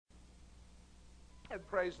And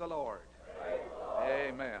praise the Lord.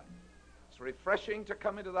 Amen. It's refreshing to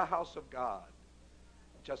come into the house of God.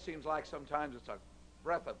 It just seems like sometimes it's a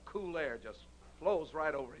breath of cool air just flows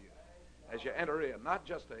right over you as you enter in. Not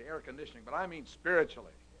just the air conditioning, but I mean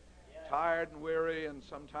spiritually. Tired and weary, and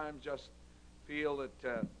sometimes just feel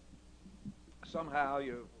that somehow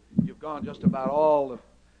you've gone just about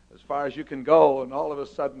as far as you can go, and all of a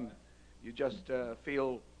sudden you just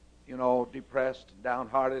feel, depressed,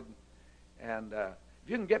 downhearted. And if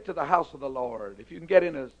you can get to the house of the Lord, if you can get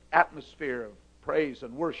in an atmosphere of praise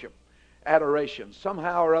and worship, adoration,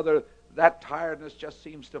 somehow or other that tiredness just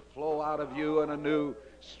seems to flow out of you and a new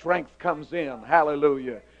strength comes in.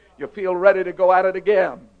 Hallelujah. You feel ready to go at it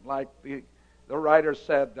again. Like the writer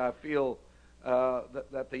said, I feel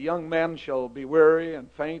that the young men shall be weary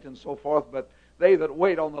and faint and so forth, but they that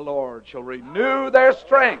wait on the Lord shall renew their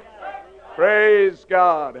strength. Praise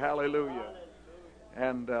God. Hallelujah.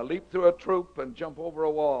 And leap through a troop and jump over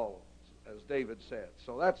a wall, as David said.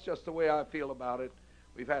 So that's just the way I feel about it.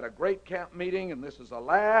 We've had a great camp meeting, and this is the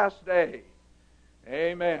last day.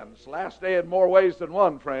 Amen. It's the last day in more ways than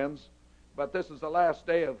one, friends. But this is the last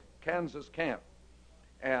day of Kansas camp.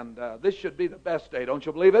 And this should be the best day. Don't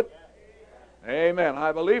you believe it? Amen.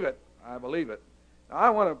 I believe it. I believe it. Now, I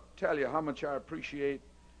want to tell you how much I appreciate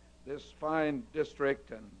this fine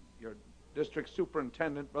district and your district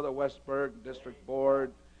superintendent, Brother Westberg, district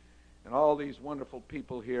board, and all these wonderful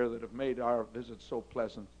people here that have made our visit so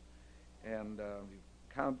pleasant. And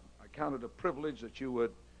I count it a privilege that you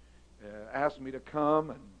would ask me to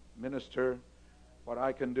come and minister what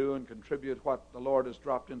I can do and contribute what the Lord has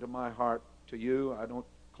dropped into my heart to you. I don't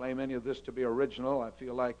claim any of this to be original. I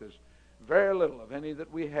feel like there's very little of any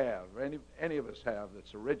that we have, any of us have,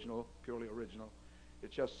 that's original, purely original.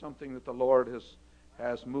 It's just something that the Lord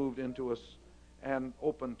has moved into us and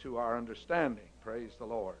opened to our understanding. Praise the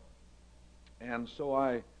Lord. And so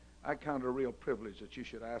I count it a real privilege that you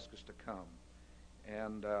should ask us to come.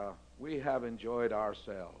 And we have enjoyed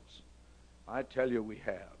ourselves. I tell you we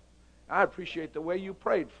have. I appreciate the way you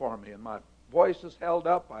prayed for me, and my voice is held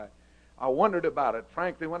up. I wondered about it.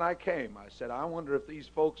 Frankly, when I came, I said, I wonder if these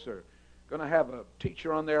folks are going to have a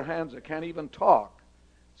teacher on their hands that can't even talk.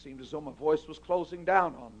 It seemed as though my voice was closing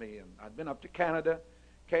down on me. And I'd been up to Canada,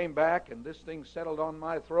 came back, and this thing settled on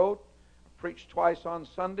my throat. I preached twice on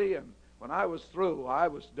Sunday, and when I was through, I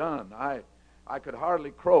was done. I could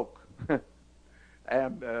hardly croak.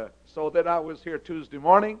 And so then I was here Tuesday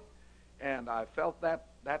morning, and I felt that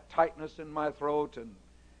tightness in my throat,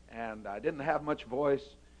 and I didn't have much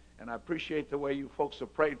voice. And I appreciate the way you folks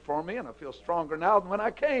have prayed for me, and I feel stronger now than when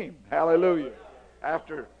I came. Hallelujah.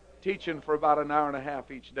 After teaching for about an hour and a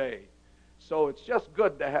half each day. So it's just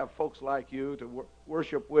good to have folks like you to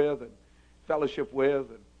worship with and fellowship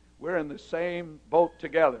with. And we're in the same boat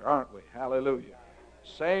together, aren't we? Hallelujah.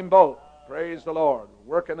 Same boat. Praise the Lord.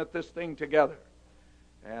 We're working at this thing together.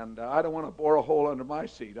 And I don't want to bore a hole under my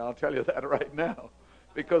seat. I'll tell you that right now.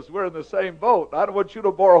 Because we're in the same boat. I don't want you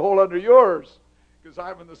to bore a hole under yours, because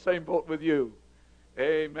I'm in the same boat with you.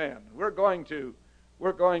 Amen. We're going to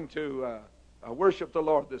worship the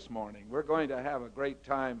Lord this morning. We're going to have a great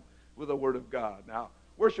time with the Word of God. Now,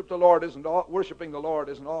 worshiping the Lord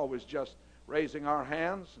isn't always just raising our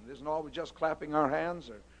hands, and isn't always just clapping our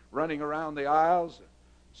hands or running around the aisles and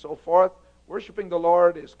so forth. Worshiping the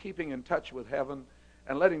Lord is keeping in touch with heaven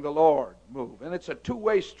and letting the Lord move. And it's a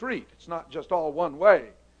two-way street. It's not just all one way.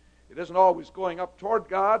 It isn't always going up toward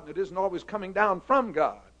God, and it isn't always coming down from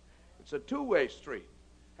God. It's a two-way street.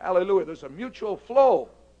 Hallelujah. There's a mutual flow.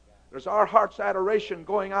 There's our heart's adoration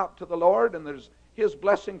going out to the Lord, and there's His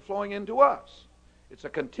blessing flowing into us. It's a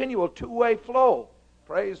continual two-way flow.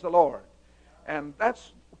 Praise the Lord. And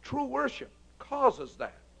that's true worship causes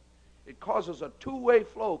that. It causes a two-way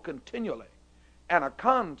flow continually and a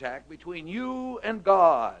contact between you and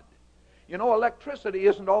God. You know, electricity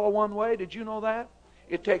isn't all one way. Did you know that?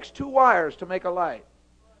 It takes two wires to make a light.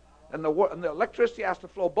 And the electricity has to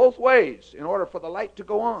flow both ways in order for the light to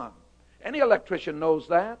go on. Any electrician knows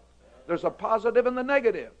that. There's a positive and the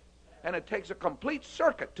negative. And it takes a complete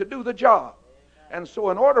circuit to do the job. And so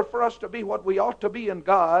in order for us to be what we ought to be in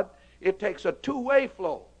God, it takes a two-way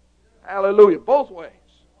flow. Hallelujah. Both ways.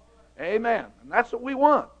 Amen. And that's what we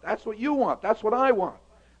want. That's what you want. That's what I want.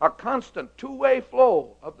 A constant two-way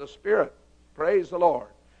flow of the Spirit. Praise the Lord.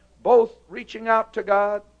 Both reaching out to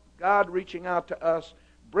God, God reaching out to us,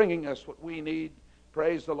 bringing us what we need.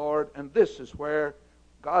 Praise the Lord. And this is where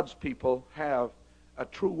God's people have a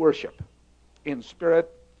true worship in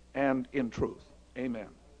spirit and in truth. Amen.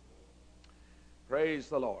 Praise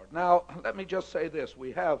the Lord. Now, let me just say this.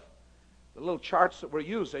 We have the little charts that we're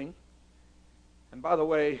using. And by the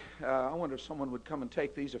way, I wonder if someone would come and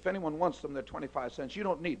take these. If anyone wants them, they're 25 cents. You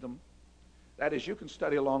don't need them. That is, you can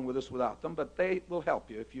study along with us without them, but they will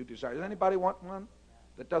help you if you desire. Does anybody want one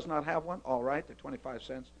that does not have one? All right, they're 25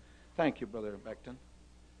 cents. Thank you, Brother Beckton.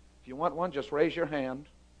 If you want one, just raise your hand.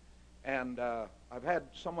 And I've had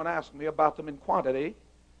someone ask me about them in quantity,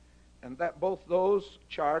 and that both those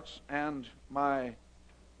charts and my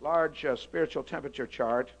large spiritual temperature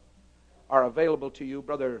chart are available to you.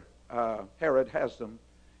 Brother Herod has them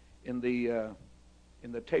in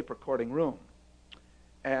the tape recording room.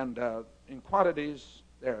 And in quantities,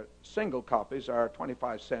 their single copies are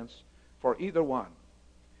 25 cents for either one.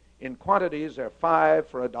 In quantities, they're 5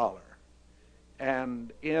 for $1.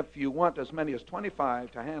 And if you want as many as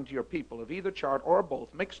 25 to hand to your people of either chart or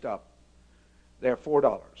both mixed up, they're $4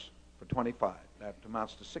 for 25. That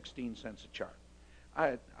amounts to 16 cents a chart.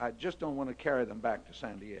 I just don't want to carry them back to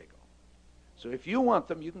San Diego. So if you want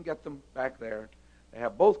them, you can get them back there. They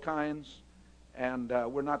have both kinds, and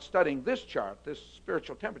we're not studying this chart, this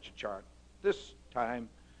spiritual temperature chart, this time,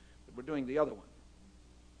 but we're doing the other one.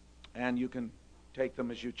 And you can take them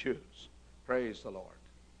as you choose. Praise the Lord.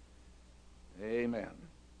 Amen.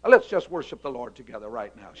 Now let's just worship the Lord together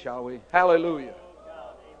right now, shall we? Hallelujah.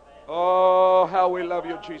 Oh, how we love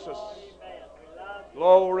you, Jesus.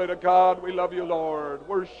 Glory to God. We love you, Lord.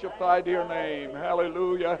 Worship thy dear name.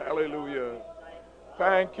 Hallelujah, hallelujah.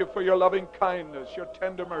 Thank you for your loving kindness, your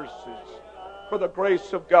tender mercies, for the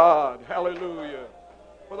grace of God. Hallelujah.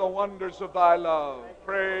 For the wonders of thy love.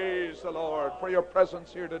 Praise the Lord for your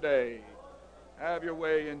presence here today. Have your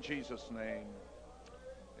way in Jesus' name.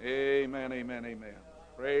 Amen, amen, amen.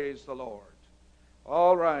 Praise the Lord.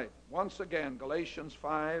 All right. Once again, Galatians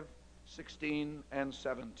 5:16 and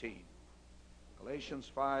 17.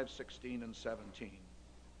 Galatians 5:16 and 17.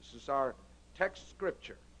 This is our text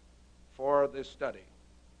scripture for this study.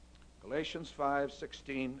 Galatians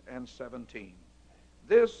 5:16 and 17.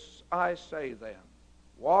 This I say then,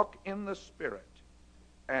 walk in the Spirit,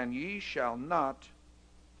 and ye shall not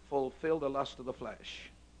fulfill the lust of the flesh.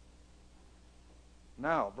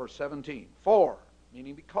 Now, verse 17. For,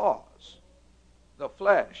 meaning because, the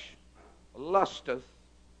flesh lusteth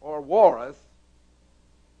or warreth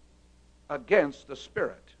against the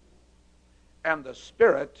Spirit, and the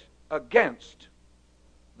Spirit against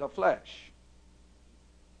the flesh.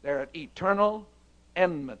 They're at eternal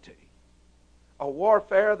enmity, a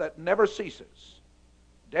warfare that never ceases.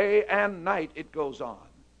 Day and night it goes on.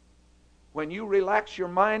 When you relax your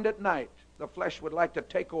mind at night, the flesh would like to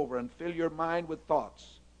take over and fill your mind with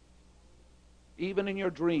thoughts, even in your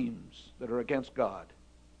dreams, that are against God.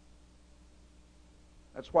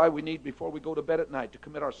 That's why we need, before we go to bed at night, to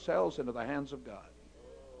commit ourselves into the hands of God.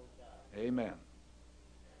 Amen.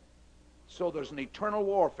 So there's an eternal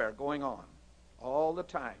warfare going on all the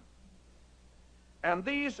time. And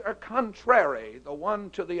these are contrary, the one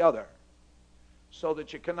to the other, so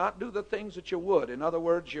that you cannot do the things that you would. In other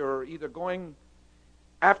words, you're either going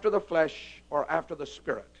after the flesh or after the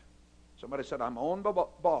Spirit. Somebody said, I'm my own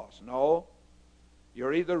boss. No.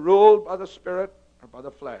 You're either ruled by the Spirit or by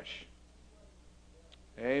the flesh.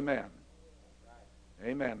 Amen.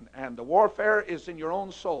 Amen. And the warfare is in your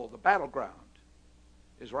own soul. The battleground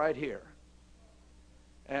is right here.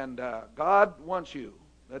 And God wants you.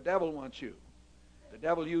 The devil wants you. The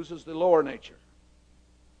devil uses the lower nature.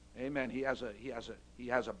 Amen. He has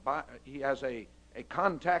a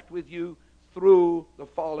contact with you through the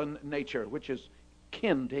fallen nature, which is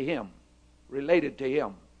kin to him, related to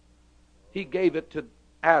him. He gave it to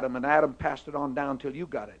Adam, and Adam passed it on down till you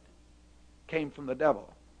got it. Came from the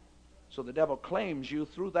devil. So the devil claims you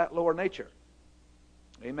through that lower nature.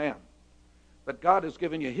 Amen. But God has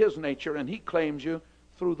given you his nature, and he claims you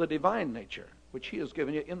through the divine nature, which he has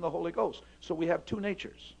given you in the Holy Ghost. So we have two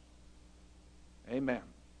natures. Amen.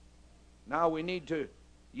 Now we need to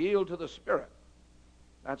yield to the Spirit.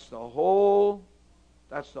 That's the whole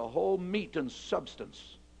meat and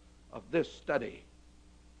substance of this study.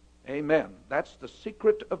 Amen. That's the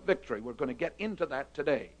secret of victory. We're going to get into that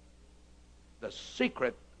today. The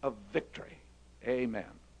secret of victory. Amen.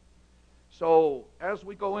 So as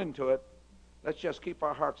we go into it, let's just keep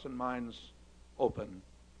our hearts and minds open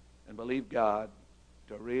and believe God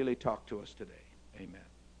to really talk to us today. Amen.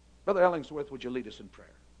 Brother Ellingsworth, would you lead us in prayer?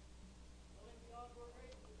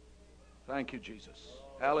 Thank you, Jesus.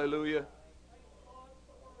 Hallelujah.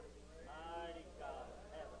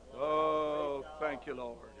 Oh, thank you,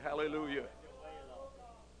 Lord. Hallelujah.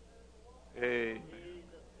 Amen.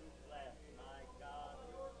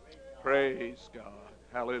 Praise God.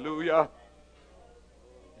 Hallelujah.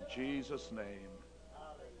 In Jesus' name.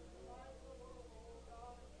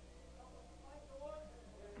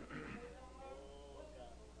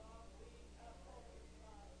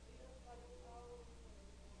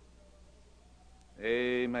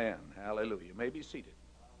 Amen. Hallelujah. You may be seated.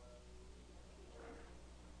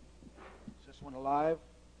 Is this one alive?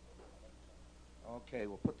 Okay,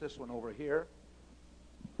 we'll put this one over here.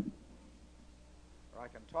 Or I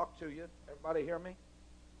can talk to you. Everybody hear me?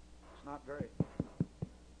 It's not very...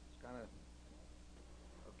 It's kind of...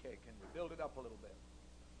 Okay, can you build it up a little bit?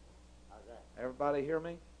 How's that? Everybody hear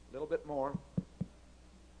me? A little bit more. A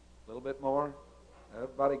little bit more.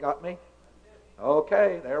 Everybody got me?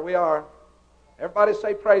 Okay, there we are. Everybody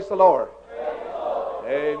say, praise the Lord. Praise the Lord.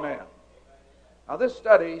 Amen. Now this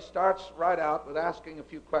study starts right out with asking a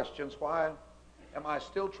few questions. Why am I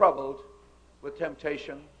still troubled with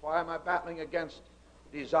temptation? Why am I battling against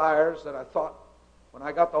desires that I thought when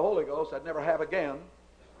I got the Holy Ghost I'd never have again?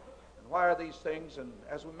 And why are these things? And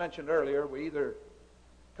as we mentioned earlier, we either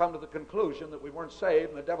come to the conclusion that we weren't saved,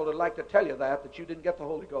 and the devil would like to tell you that you didn't get the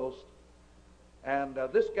Holy Ghost. And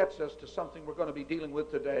this gets us to something we're going to be dealing with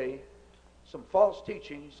today, some false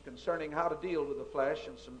teachings concerning how to deal with the flesh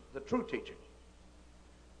and the true teaching.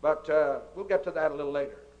 But we'll get to that a little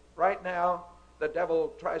later. Right now, the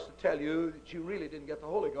devil tries to tell you that you really didn't get the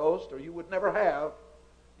Holy Ghost, or you would never have.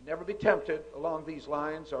 You'd never be tempted along these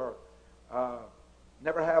lines, or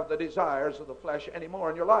never have the desires of the flesh anymore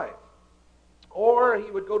in your life. Or he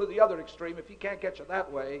would go to the other extreme. If he can't get you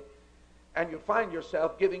that way, and you find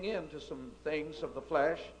yourself giving in to some things of the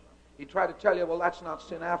flesh, he'd try to tell you, well, that's not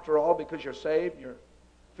sin after all, because you're saved, and you're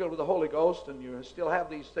filled with the Holy Ghost, and you still have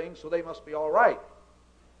these things, so they must be all right.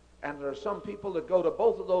 And there are some people that go to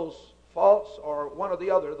both of those false, or one or the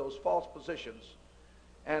other, those false positions,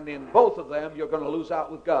 and in both of them, you're going to lose out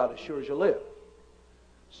with God as sure as you live.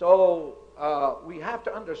 So we have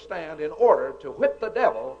to understand, in order to whip the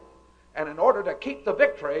devil, and in order to keep the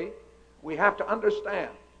victory, we have to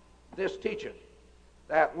understand this teaching,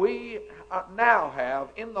 that we now have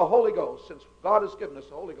in the Holy Ghost, since God has given us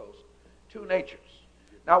the Holy Ghost, two natures.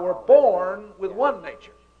 Now we're born with one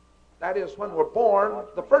nature. That is, when we're born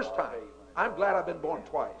the first time. I'm glad I've been born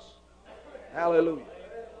twice. Hallelujah.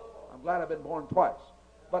 I'm glad I've been born twice.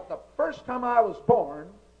 But the first time I was born,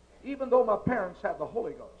 even though my parents had the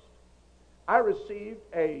Holy Ghost, I received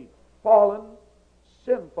a fallen,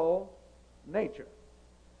 sinful nature.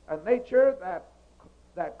 A nature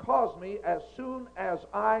that caused me, as soon as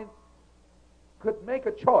I could make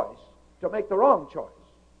a choice, to make the wrong choice.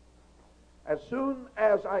 As soon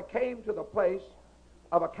as I came to the place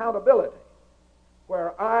of accountability,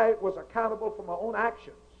 where I was accountable for my own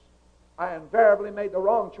actions, I invariably made the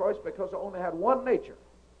wrong choice, because I only had one nature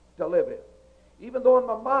to live in. Even though in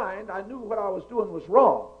my mind I knew what I was doing was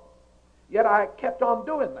wrong, yet I kept on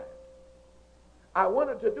doing that. I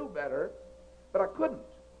wanted to do better, but I couldn't,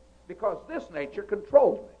 because this nature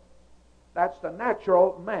controlled me. That's the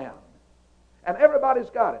natural man. And everybody's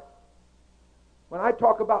got it. When I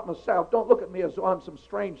talk about myself, don't look at me as I'm some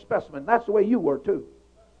strange specimen. That's the way you were too.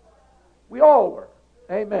 We all were.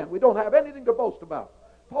 Amen. We don't have anything to boast about.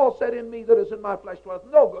 Paul said, in me that is in my flesh dwelleth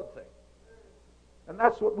no good thing. And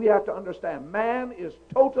that's what we have to understand. Man is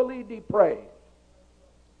totally depraved.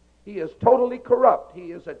 He is totally corrupt.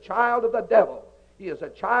 He is a child of the devil. He is a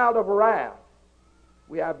child of wrath.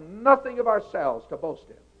 We have nothing of ourselves to boast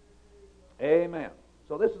in. Amen.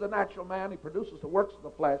 So this is the natural man. He produces the works of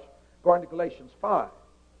the flesh, according to Galatians 5.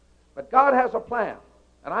 But God has a plan,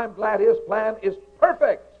 and I'm glad His plan is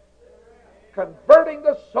perfect. Converting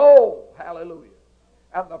the soul. Hallelujah.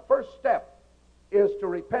 And the first step is to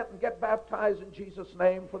repent and get baptized in Jesus'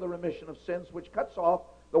 name for the remission of sins, which cuts off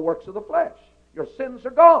the works of the flesh. Your sins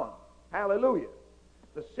are gone. Hallelujah.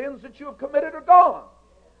 The sins that you have committed are gone,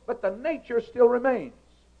 but the nature still remains.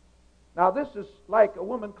 Now this is like a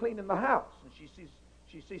woman cleaning the house, and she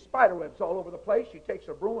sees spider webs all over the place. She takes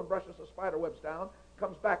her broom and brushes the spider webs down,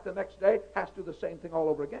 comes back the next day, has to do the same thing all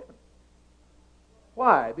over again.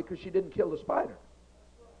 Why? Because she didn't kill the spider.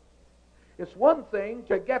 It's one thing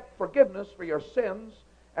to get forgiveness for your sins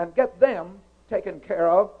and get them taken care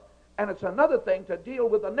of, and it's another thing to deal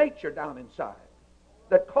with the nature down inside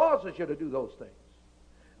that causes you to do those things.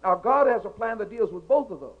 Now, God has a plan that deals with both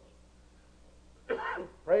of those.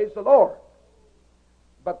 Praise the Lord.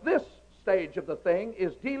 But this stage of the thing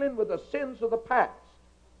is dealing with the sins of the past.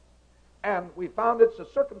 And we found it's the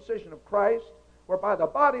circumcision of Christ, whereby the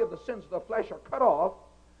body of the sins of the flesh are cut off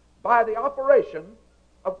by the operation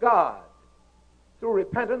of God through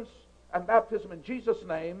repentance and baptism in Jesus'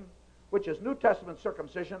 name, which is New Testament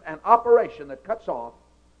circumcision, an operation that cuts off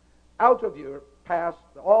out of your past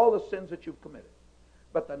all the sins that you've committed.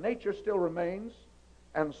 But the nature still remains,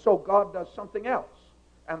 and so God does something else.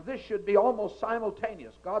 And this should be almost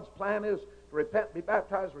simultaneous. God's plan is to repent, be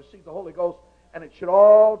baptized, receive the Holy Ghost, and it should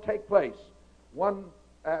all take place one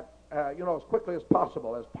at as quickly as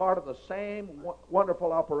possible as part of the same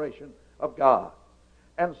wonderful operation of God.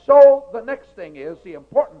 And so the next thing is, the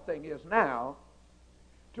important thing is now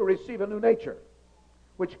to receive a new nature,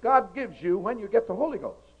 which God gives you when you get the Holy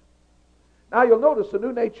Ghost. Now you'll notice the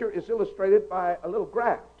new nature is illustrated by a little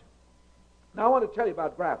graft. Now I want to tell you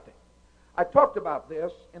about grafting. I talked about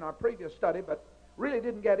this in our previous study, but really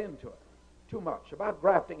didn't get into it too much, about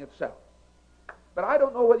grafting itself. But I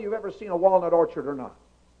don't know whether you've ever seen a walnut orchard or not.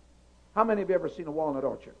 How many of you ever seen a walnut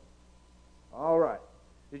orchard? All right.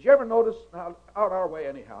 Did you ever notice, now out our way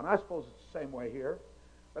anyhow, and I suppose it's the same way here,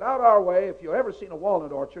 but out our way, if you've ever seen a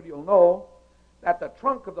walnut orchard, you'll know that the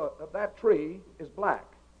trunk of that tree is black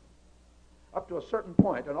up to a certain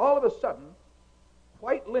point, and all of a sudden,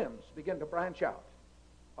 white limbs begin to branch out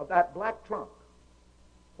of that black trunk.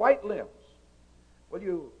 White limbs. Well,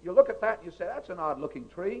 you look at that and you say, that's an odd-looking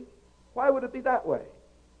tree. Why would it be that way?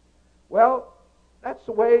 Well, that's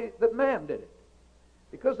the way that man did it.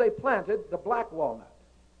 Because they planted the black walnut,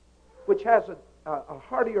 which has a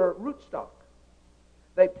hardier rootstock.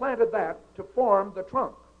 They planted that to form the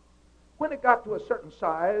trunk. When it got to a certain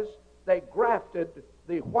size, they grafted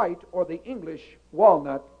the white or the English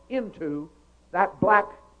walnut into that black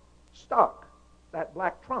stock, that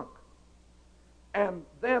black trunk. And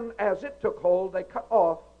then as it took hold, they cut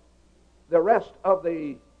off the rest of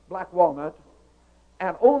the black walnut,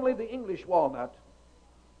 and only the English walnut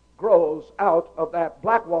grows out of that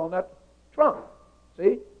black walnut trunk.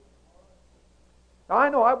 See? Now I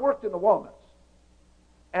know I've worked in the walnuts,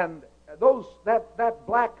 and that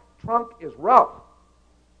black trunk is rough,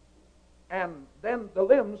 and then the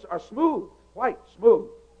limbs are smooth, white, smooth.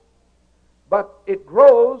 But it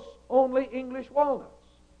grows only English walnuts.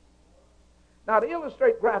 Now, to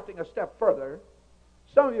illustrate grafting a step further,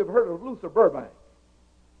 some of you have heard of Luther Burbank,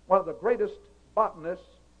 one of the greatest botanists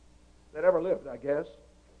that ever lived, I guess.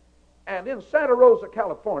 And in Santa Rosa,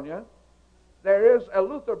 California, there is a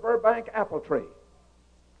Luther Burbank apple tree.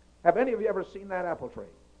 Have any of you ever seen that apple tree?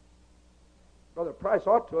 Brother Price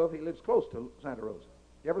ought to have. He lives close to Santa Rosa.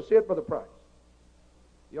 You ever see it, Brother Price?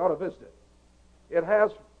 You ought to visit it. It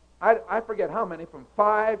has, I forget how many, from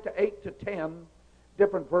 5 to 8 to 10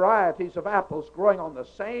 different varieties of apples growing on the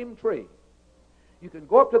same tree. You can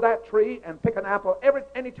go up to that tree and pick an apple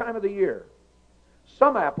any time of the year.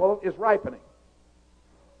 Some apple is ripening.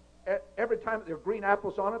 Every time there are green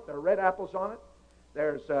apples on it, there are red apples on it.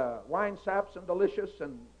 There's wine saps and delicious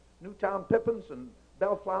and Newtown pippins and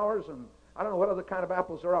bellflowers and I don't know what other kind of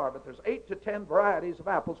apples there are, but there's 8 to 10 varieties of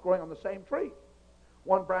apples growing on the same tree.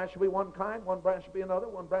 One branch will be one kind, one branch will be another,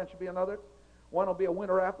 one branch will be another. One will be a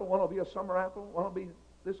winter apple, one will be a summer apple, one will be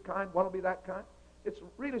this kind, one will be that kind. It's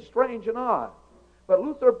really strange and odd. But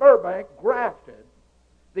Luther Burbank grafted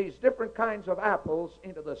these different kinds of apples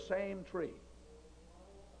into the same tree.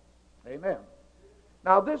 Amen.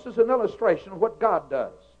 Now this is an illustration of what God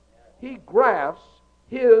does. He grafts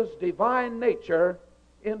His divine nature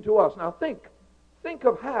into us. Now think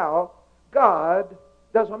of how God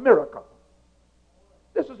does a miracle.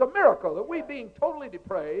 This is a miracle that we, being totally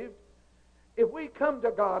depraved, if we come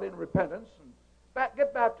to God in repentance and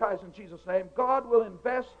get baptized in Jesus' name, God will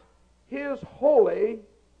invest His holy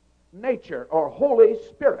nature or Holy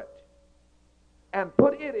Spirit and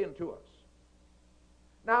put it into us.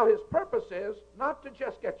 Now His purpose is not to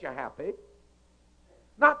just get you happy,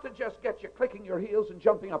 not to just get you clicking your heels and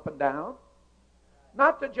jumping up and down,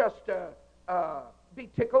 not to just be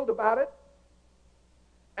tickled about it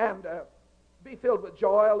and be filled with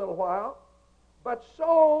joy a little while, but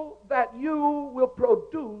so that you will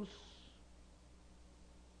produce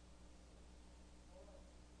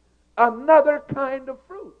another kind of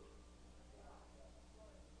fruit,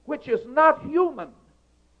 which is not human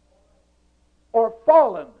or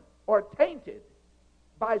fallen or tainted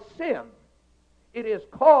by sin. It is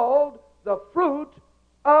called the fruit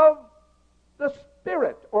of the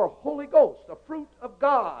Spirit or Holy Ghost, the fruit of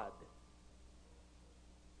God.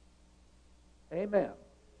 Amen.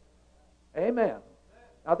 Amen.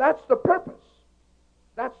 Now that's the purpose.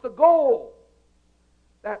 That's the goal.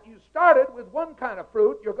 That you started with one kind of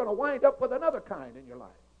fruit, you're going to wind up with another kind in your life.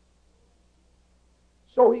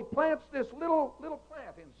 So He plants this little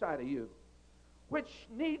plant inside of you, which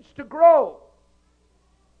needs to grow.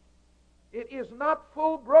 It is not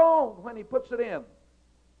full grown when He puts it in.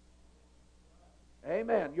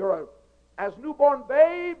 Amen. As newborn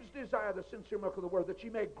babes desire the sincere milk of the word, that ye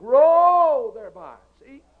may grow thereby.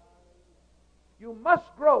 See? You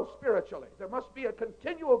must grow spiritually. There must be a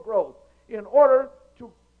continual growth in order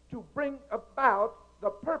to bring about the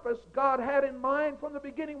purpose God had in mind from the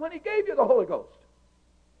beginning when He gave you the Holy Ghost.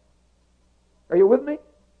 Are you with me?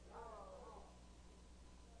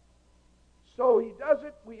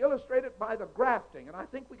 illustrated by the grafting, and I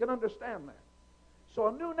think we can understand that. So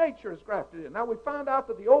a new nature is grafted in. Now we found out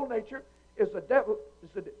that the old nature is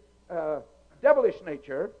the devilish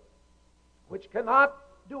nature, which cannot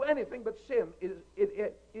do anything but sin.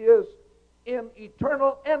 It is in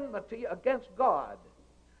eternal enmity against God.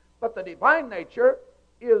 But the divine nature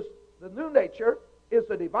is the new nature, is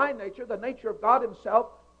the divine nature, the nature of God himself,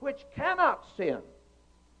 which cannot sin.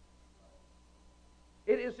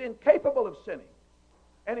 It is incapable of sinning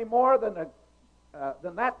any more than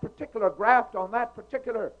that particular graft on that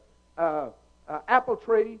particular apple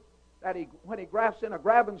tree that when he grafts in a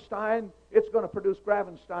Gravenstein, it's going to produce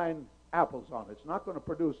Gravenstein apples on it. It's not going to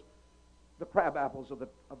produce the crab apples of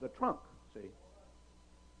the trunk, see.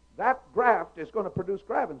 That graft is going to produce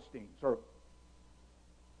Gravensteins or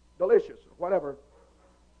delicious or whatever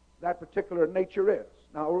that particular nature is.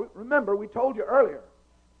 Now remember, we told you earlier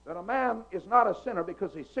that a man is not a sinner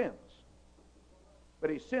because he sins, but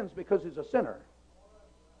he sins because he's a sinner.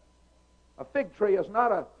 A fig tree is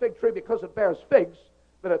not a fig tree because it bears figs,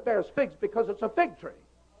 but it bears figs because it's a fig tree.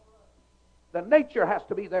 The nature has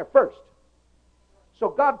to be there first. So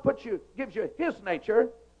God gives you his nature,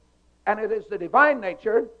 and it is the divine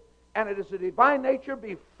nature, and it is the divine nature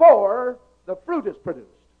before the fruit is produced.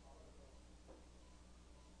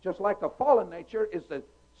 Just like the fallen nature is the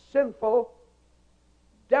sinful,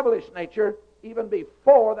 devilish nature even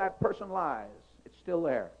before that person lies. It's still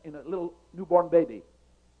there in a little newborn baby.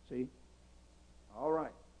 See? All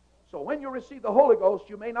right. So when you receive the Holy Ghost,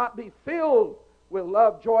 you may not be filled with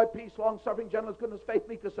love, joy, peace, long-suffering, gentleness, goodness, faith,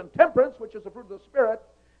 meekness, and temperance, which is the fruit of the Spirit,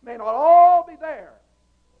 may not all be there.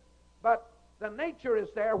 But the nature is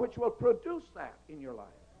there which will produce that in your life.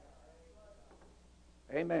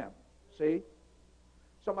 Amen. See?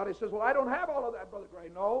 Somebody says, well, I don't have all of that, Brother Gray.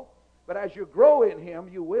 No, but as you grow in him,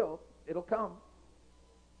 you will. It'll come.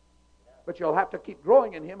 But you'll have to keep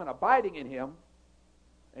growing in him and abiding in him.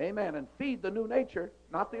 Amen. And feed the new nature,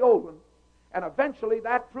 not the old one. And eventually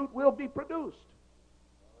that fruit will be produced.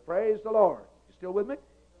 Praise the Lord. You still with me?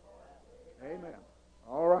 Amen.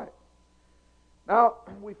 All right. Now,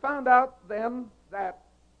 we found out then that,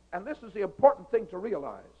 and this is the important thing to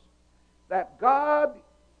realize, that God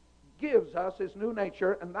gives us his new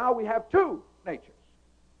nature, and now we have two natures.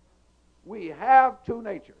 We have two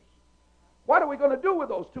natures. What are we going to do with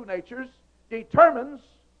those two natures determines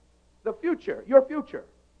the future, your future.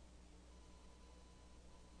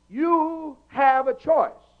 You have a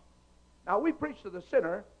choice. Now, we preach to the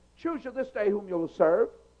sinner, choose you this day whom you will serve,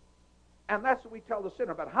 and that's what we tell the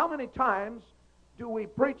sinner. But how many times do we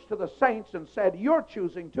preach to the saints and said, you're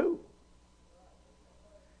choosing too?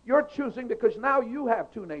 You're choosing because now you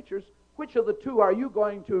have two natures. Which of the two are you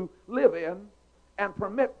going to live in and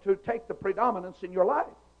permit to take the predominance in your life?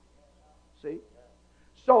 See?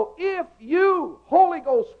 So if you, Holy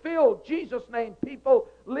Ghost filled, Jesus name people,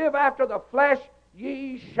 live after the flesh,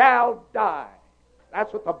 ye shall die.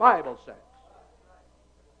 That's what the Bible says.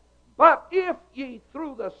 But if ye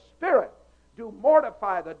through the Spirit do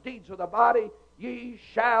mortify the deeds of the body, ye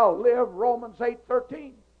shall live. Romans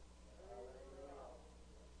 8:13.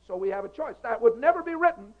 So we have a choice. That would never be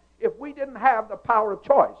written if we didn't have the power of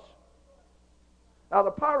choice. Now,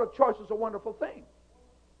 the power of choice is a wonderful thing.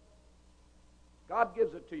 God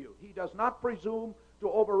gives it to you. He does not presume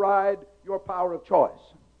to override your power of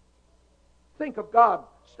choice. Think of God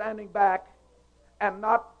standing back and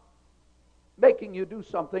not making you do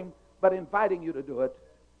something, but inviting you to do it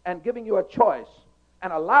and giving you a choice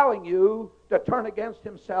and allowing you to turn against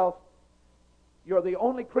himself. You're the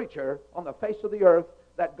only creature on the face of the earth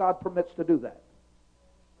that God permits to do that.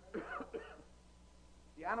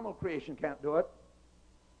 The animal creation can't do it.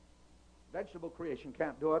 Vegetable creation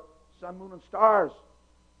can't do it. Sun, moon, and stars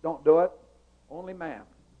don't do it. Only man.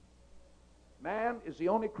 Man is the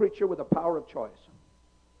only creature with the power of choice.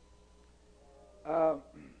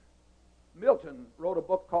 Milton wrote a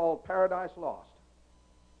book called Paradise Lost.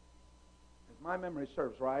 If my memory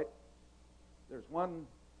serves right, there's one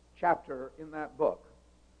chapter in that book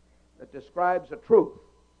that describes a truth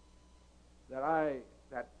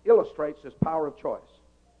that illustrates this power of choice.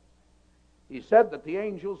 He said that the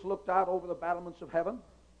angels looked out over the battlements of heaven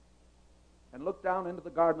and looked down into the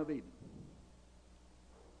Garden of Eden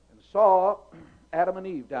and saw Adam and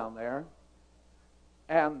Eve down there.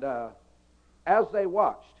 And as they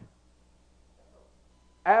watched,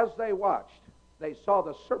 they saw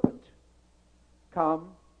the serpent come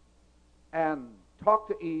and talk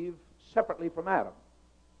to Eve separately from Adam.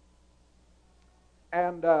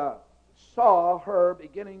 And saw her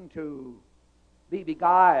beginning to be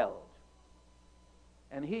beguiled.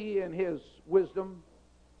 And he, in his wisdom,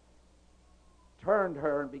 turned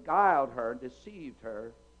her and beguiled her and deceived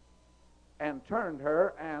her and turned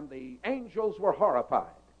her, and the angels were horrified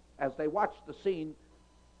as they watched the scene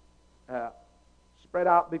spread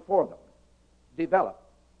out before them, develop.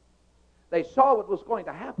 They saw what was going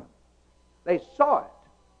to happen. They saw it.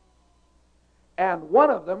 And one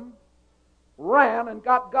of them ran and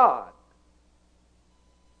got God.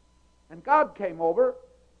 And God came over,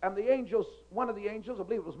 and the angels, one of the angels, I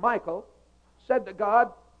believe it was Michael, said to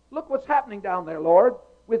God, "Look what's happening down there, Lord,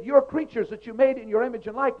 with your creatures that you made in your image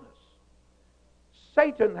and likeness.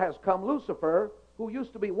 Satan has come, Lucifer, who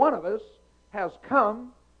used to be one of us, has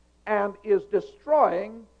come and is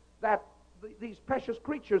destroying these precious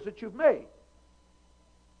creatures that you've made.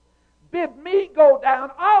 Bid me go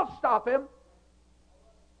down, I'll stop him.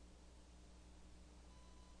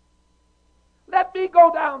 Let me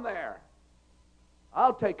go down there.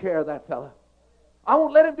 I'll take care of that fella. I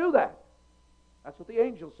won't let him do that." That's what the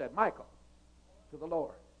angel said, Michael, to the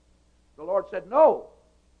Lord. The Lord said, "No.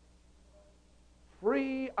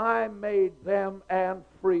 Free I made them, and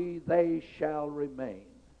free they shall remain.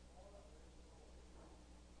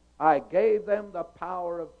 I gave them the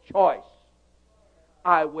power of choice.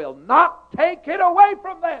 I will not take it away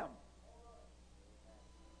from them."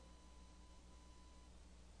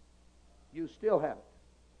 You still have it.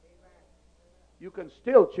 You can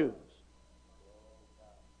still choose.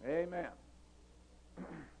 Amen.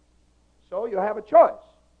 So you have a choice.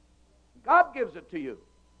 God gives it to you.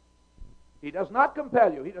 He does not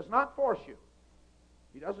compel you. He does not force you.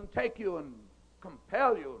 He doesn't take you and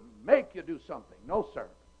compel you and make you do something. No, sir.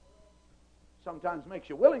 Sometimes makes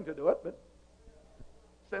you willing to do it, but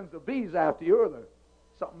sends the bees after you or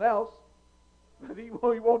something else. But he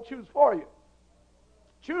won't choose for you.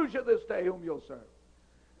 Choose you this day whom you'll serve.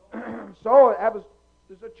 So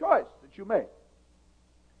there's a choice that you make.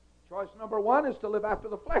 Choice number one is to live after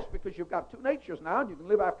the flesh, because you've got two natures now, and you can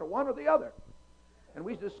live after one or the other. And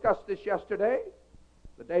we discussed this yesterday,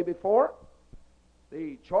 the day before.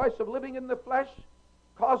 The choice of living in the flesh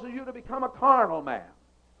causes you to become a carnal man.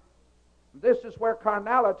 This is where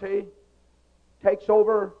carnality takes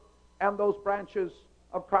over, and those branches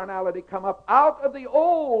of carnality come up out of the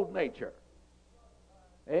old nature.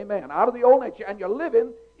 Amen. Out of the old nature. And you're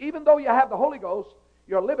living, even though you have the Holy Ghost,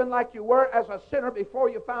 you're living like you were as a sinner before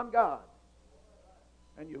you found God.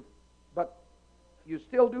 But you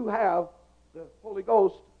still do have the Holy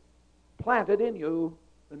Ghost planted in you,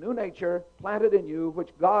 the new nature planted in you, which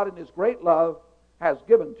God in His great love has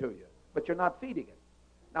given to you. But you're not feeding it.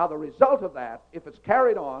 Now the result of that, if it's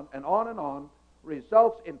carried on,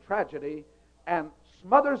 results in tragedy and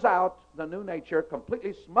smothers out the new nature,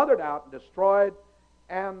 completely smothered out and destroyed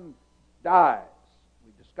and dies.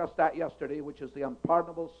 We discussed that yesterday, which is the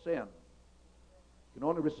unpardonable sin. You can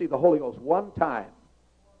only receive the Holy Ghost one time.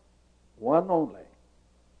 One only.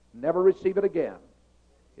 Never receive it again.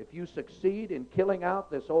 If you succeed in killing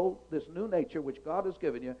out this new nature which God has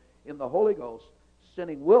given you in the Holy Ghost,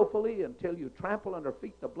 sinning willfully until you trample under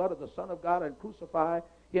feet the blood of the Son of God and crucify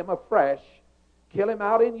Him afresh, kill Him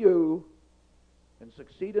out in you, and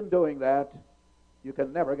succeed in doing that, you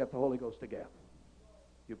can never get the Holy Ghost again.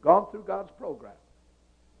 You've gone through God's program.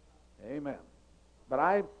 Amen. But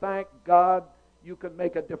I thank God you can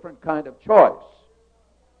make a different kind of choice.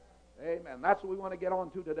 Amen. That's what we want to get on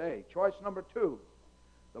to today. Choice number two.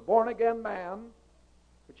 The born-again man,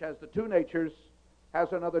 which has the two natures,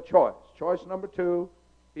 has another choice. Choice number two,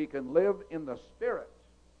 he can live in the Spirit.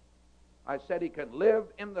 I said he can live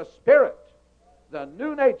in the Spirit. The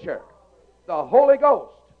new nature. The Holy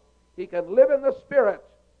Ghost. He can live in the Spirit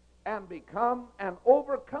and become an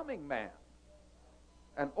overcoming man.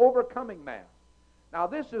 An overcoming man. Now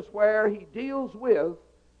this is where he deals with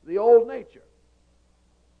the old nature.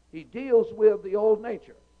 He deals with the old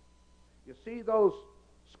nature. You see those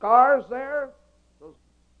scars there? Those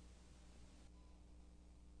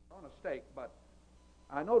on a stake, but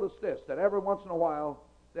I noticed this, that every once in a while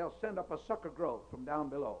they'll send up a sucker growth from down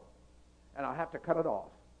below. And I'll have to cut it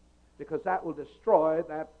off, because that will destroy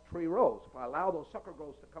that tree rose. If I allow those sucker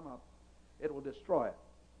growths to come up, it will destroy it.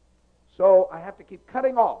 So I have to keep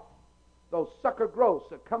cutting off those sucker growths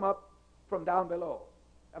that come up from down below.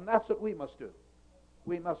 And that's what we must do.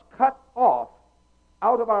 We must cut off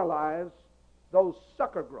out of our lives those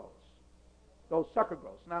sucker growths. Those sucker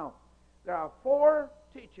growths. Now, there are 4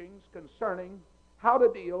 teachings concerning how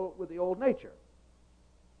to deal with the old nature,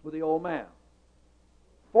 with the old man.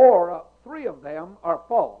 3 of them are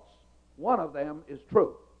false. 1 of them is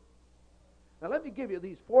true. Now let me give you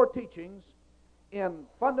these 4 teachings in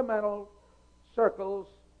fundamental circles,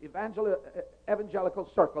 evangelical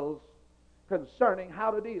circles, concerning how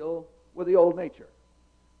to deal with the old nature.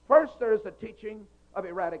 First, there is the teaching of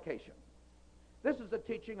eradication. This is the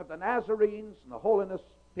teaching of the Nazarenes and the holiness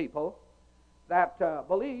people that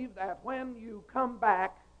believe that when you come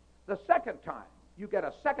back the second time, you get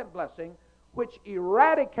a second blessing which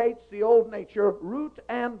eradicates the old nature, root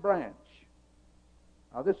and branch.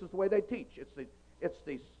 Now, this is the way they teach. It's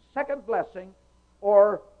the second blessing,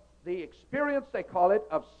 or the experience, they call it,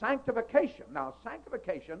 of sanctification. Now,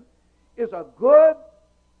 sanctification is a good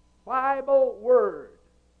Bible word.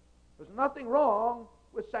 There's nothing wrong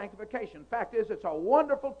with sanctification. Fact is, it's a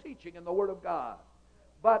wonderful teaching in the Word of God.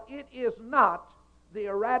 But it is not the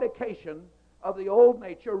eradication of the old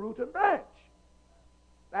nature, root and branch.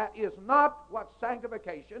 That is not what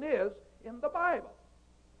sanctification is in the Bible.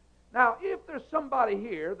 Now, if there's somebody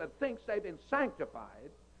here that thinks they've been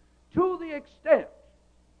sanctified to the extent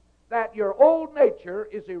that your old nature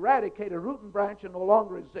is eradicated, root and branch, and no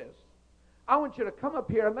longer exists, I want you to come up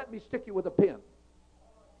here and let me stick you with a pin.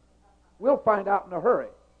 We'll find out in a hurry.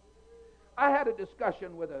 I had a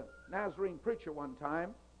discussion with a Nazarene preacher one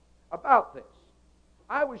time about this.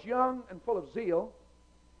 I was young and full of zeal,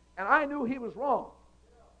 and I knew he was wrong.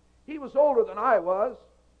 He was older than I was,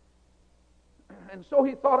 and so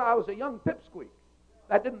he thought I was a young pipsqueak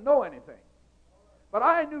that didn't know anything. But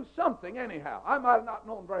I knew something anyhow. I might have not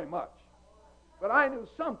known very much, but I knew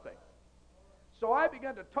something. So I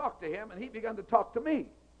began to talk to him, and he began to talk to me.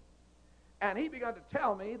 And he began to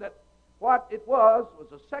tell me that what it was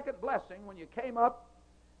a second blessing. When you came up,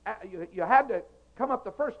 you had to come up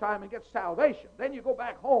the first time and get salvation. Then you go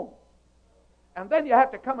back home. And then you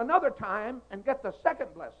have to come another time and get the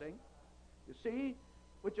second blessing, you see,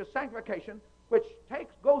 which is sanctification, which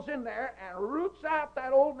goes in there and roots out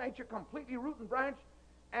that old nature completely, root and branch,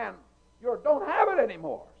 and you don't have it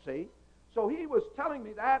anymore, see. So he was telling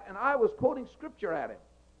me that, and I was quoting Scripture at him.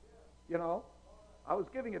 You know, I was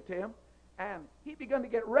giving it to him, and he began to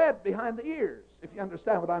get red behind the ears, if you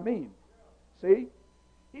understand what I mean. See?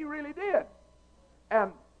 He really did.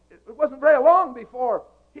 And it wasn't very long before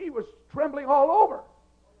he was trembling all over.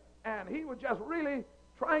 And he was just really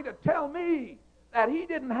trying to tell me that he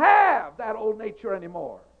didn't have that old nature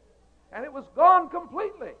anymore. And it was gone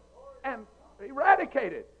completely and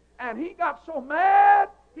eradicated. And he got so mad,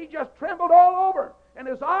 he just trembled all over. And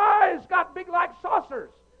his eyes got big like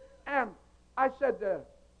saucers. And I said,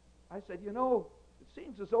 you know, it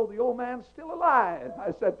seems as though the old man's still alive,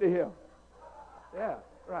 I said to him. Yeah,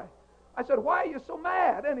 right. I said, why are you so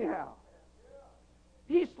mad anyhow?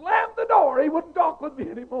 He slammed the door. He wouldn't talk with me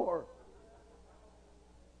anymore.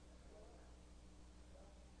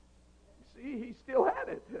 You see, he still had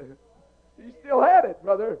it. He still had it,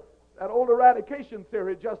 brother. That old eradication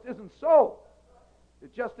theory just isn't so.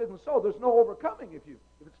 It just isn't so. There's no overcoming. If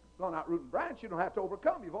it's gone out root and branch, you don't have to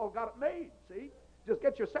overcome. You've all got it made, see? Just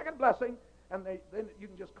get your second blessing, and then you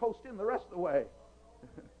can just coast in the rest of the way.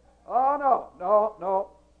 Oh, no.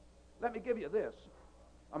 Let me give you this.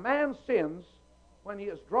 A man sins when he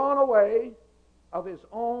is drawn away of his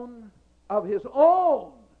own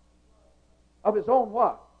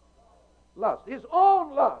what? Lust. His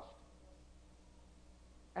own lust.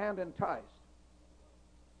 And enticed.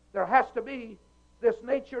 There has to be this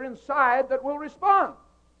nature inside that will respond.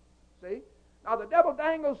 See? Now the devil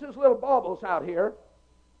dangles his little baubles out here,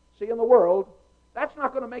 see, in the world. That's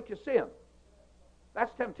not going to make you sin.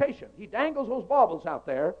 That's temptation. He dangles those baubles out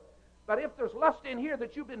there. But if there's lust in here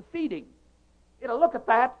that you've been feeding, it'll look at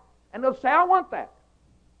that and it'll say, I want that.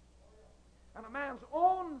 And a man's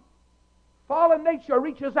own fallen nature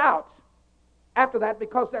reaches out after that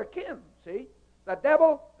because they're kin, see? The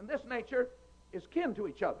devil and this nature is kin to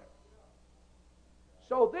each other.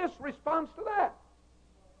 So this responds to that.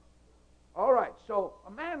 All right, so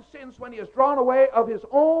a man sins when he is drawn away of his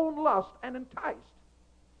own lust and enticed.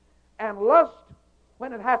 And lust,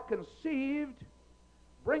 when it hath conceived,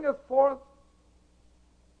 bringeth forth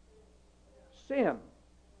sin.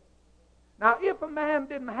 Now, if a man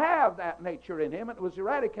didn't have that nature in him and it was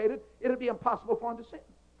eradicated, it would be impossible for him to sin.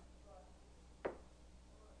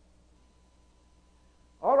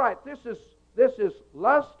 All right, this is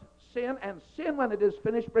lust, sin, and sin, when it is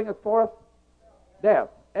finished, bringeth forth death.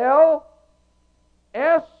 L-S-D.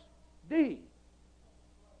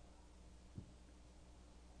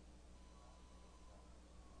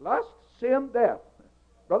 Lust, sin, death.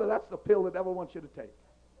 Brother, that's the pill the devil wants you to take.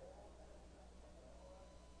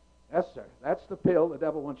 Yes, sir. That's the pill the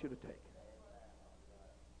devil wants you to take.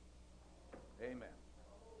 Amen.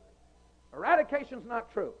 Eradication's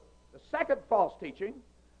not true. The second false teaching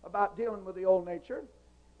about dealing with the old nature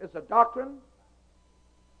is the doctrine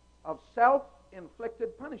of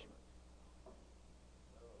self-inflicted punishment.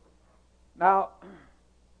 Now,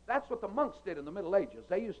 that's what the monks did in the Middle Ages.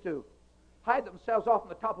 They used to hide themselves off on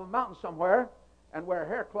the top of a mountain somewhere and wear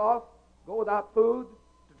haircloth, go without food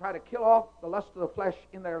to try to kill off the lust of the flesh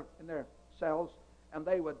in their selves, and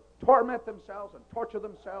they would torment themselves and torture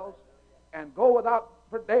themselves and go without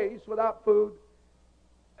for days without food,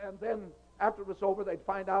 and then after it was over, they'd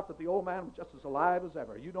find out that the old man was just as alive as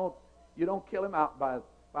ever. You don't kill him out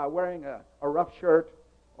by wearing a rough shirt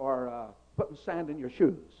or putting sand in your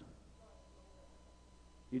shoes.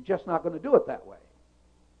 You're just not going to do it that way.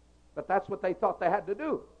 But that's what they thought they had to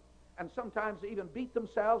do. And sometimes they even beat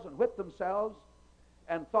themselves and whipped themselves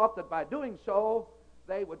and thought that by doing so,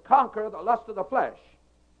 they would conquer the lust of the flesh.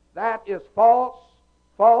 That is false,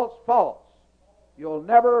 false, false. You'll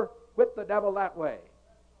never whip the devil that way.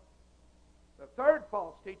 The third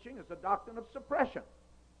false teaching is the doctrine of suppression.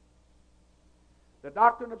 The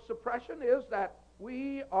doctrine of suppression is that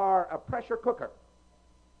we are a pressure cooker,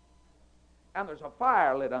 and there's a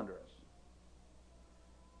fire lit under us,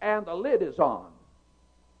 and the lid is on,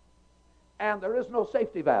 and there is no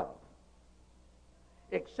safety valve,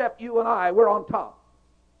 except you and I, we're on top,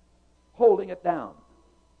 holding it down.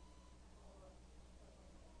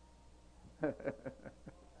 You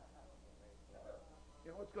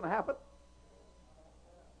know what's going to happen?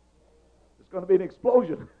 It's going to be an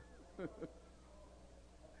explosion.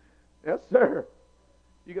 Yes, sir.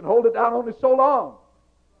 You can hold it down only so long.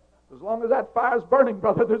 As long as that fire's burning,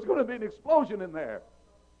 brother, there's going to be an explosion in there.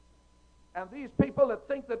 And these people that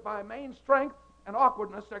think that by main strength and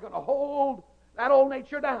awkwardness they're going to hold that old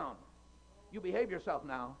nature down. You behave yourself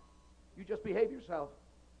now. You just behave yourself.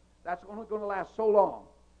 That's only going to last so long.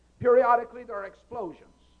 Periodically there are explosions.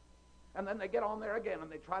 And then they get on there again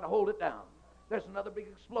and they try to hold it down. There's another big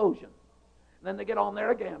explosion. And then they get on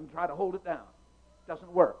there again and try to hold it down. It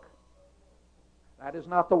doesn't work. That is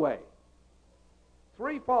not the way.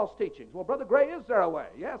 3 false teachings. Well, Brother Gray, is there a way?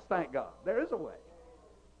 Yes, thank God. There is a way.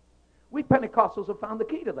 We Pentecostals have found the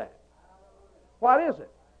key to that. What is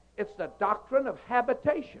it? It's the doctrine of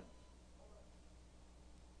habitation.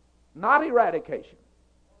 Not eradication.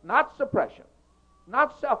 Not suppression.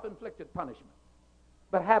 Not self-inflicted punishment.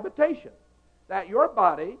 But habitation. That your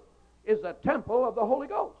body is a temple of the Holy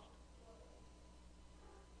Ghost.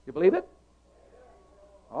 You believe it?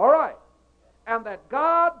 All right. And that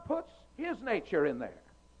God puts His nature in there.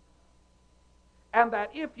 And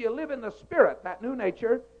that if you live in the Spirit, that new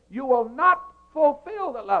nature, you will not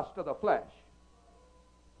fulfill the lust of the flesh.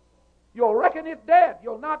 You'll reckon it dead.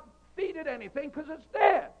 You'll not feed it anything because it's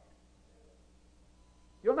dead.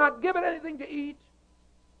 You'll not give it anything to eat.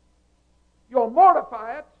 You'll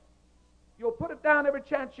mortify it. You'll put it down every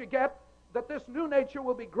chance you get, that this new nature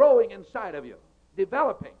will be growing inside of you,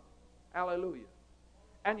 developing. Hallelujah.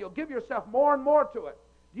 And you'll give yourself more and more to it.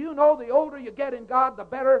 Do you know the older you get in God, the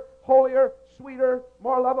better, holier, sweeter,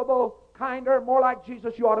 more lovable, kinder, more like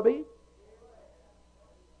Jesus you ought to be?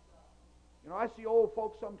 You know, I see old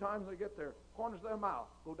folks sometimes, they get their corners of their mouth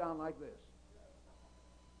go down like this.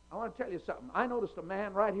 I want to tell you something. I noticed a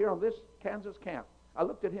man right here on this Kansas camp. I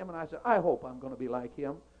looked at him and I said, I hope I'm going to be like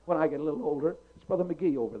him when I get a little older. It's Brother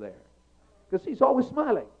McGee over there. Because he's always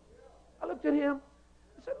smiling. I looked at him.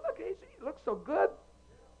 I said, look, he looks so good.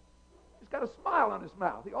 He's got a smile on his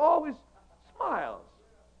mouth. He always smiles.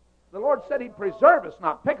 The Lord said He'd preserve us,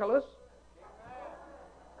 not pickle us.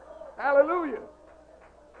 Hallelujah.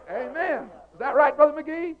 Amen. Is that right, Brother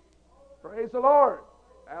McGee? Praise the Lord.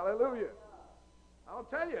 Hallelujah. I'll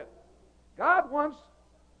tell you, God wants,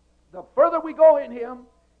 the further we go in Him,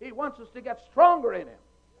 He wants us to get stronger in Him.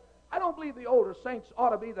 I don't believe the older saints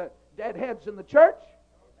ought to be the deadheads in the church.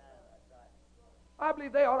 I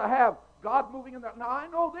believe they ought to have God moving in there. Now, I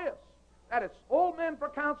know this, that it's old men for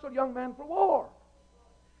counsel, young men for war.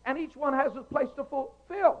 And each one has his place to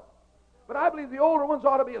fulfill. But I believe the older ones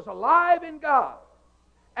ought to be as alive in God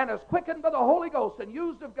and as quickened by the Holy Ghost and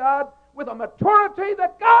used of God with a maturity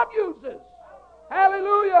that God uses.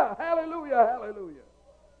 Hallelujah, hallelujah, hallelujah.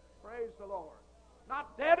 Praise the Lord.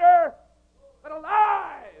 Not deader, but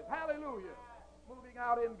alive. Hallelujah. Moving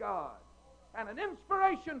out in God. And an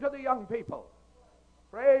inspiration to the young people.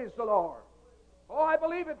 Praise the Lord. Oh, I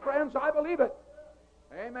believe it, friends. I believe it.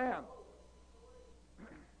 Amen.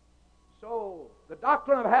 So, the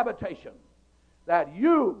doctrine of habitation, that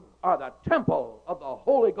you are the temple of the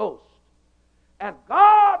Holy Ghost, and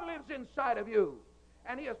God lives inside of you,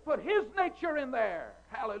 and He has put His nature in there.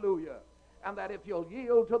 Hallelujah. And that if you'll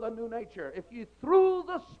yield to the new nature, if you through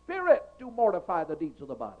the Spirit do mortify the deeds of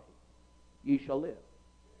the body, ye shall live.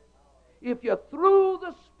 If you through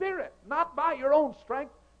the Spirit, not by your own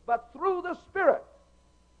strength, but through the Spirit.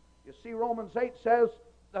 You see, Romans 8 says,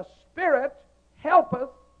 the Spirit helpeth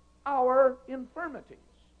our infirmities.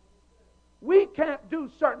 We can't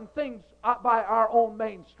do certain things by our own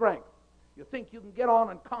main strength. You think you can get on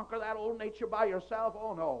and conquer that old nature by yourself?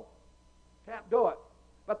 Oh, no. Can't do it.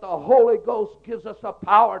 But the Holy Ghost gives us the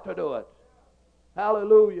power to do it.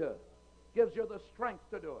 Hallelujah. Gives you the strength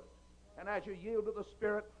to do it. And as you yield to the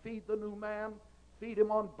Spirit, feed the new man. Feed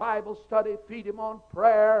him on Bible study. Feed him on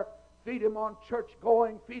prayer. Feed him on church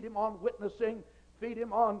going. Feed him on witnessing. Feed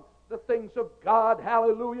him on the things of God.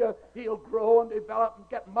 Hallelujah. He'll grow and develop and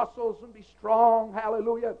get muscles and be strong.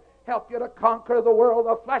 Hallelujah. Help you to conquer the world,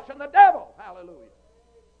 the flesh, and the devil. Hallelujah.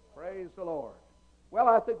 Praise the Lord. Well,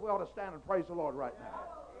 I think we ought to stand and praise the Lord right now.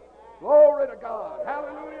 Glory to God.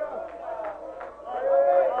 Hallelujah.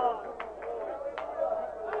 Hallelujah.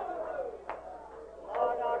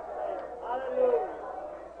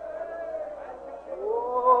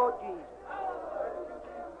 Oh, Jesus.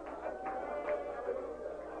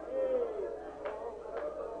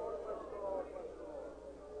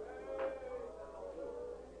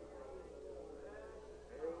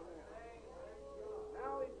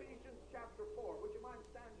 Now Ephesians chapter 4. Would you mind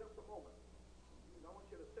standing just a moment? I want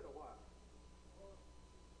you to sit a while.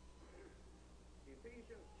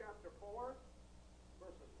 Ephesians chapter 4,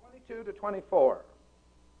 verses 22 to 24.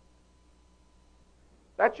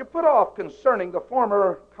 That you put off concerning the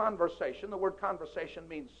former conversation. The word conversation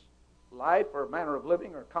means life or manner of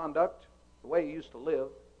living or conduct, the way you used to live.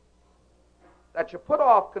 That you put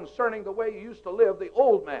off concerning the way you used to live, the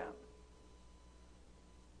old man,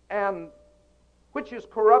 and which is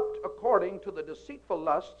corrupt according to the deceitful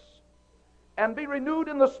lusts, and be renewed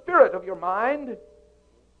in the spirit of your mind,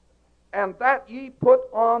 and that ye put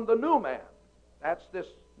on the new man. That's this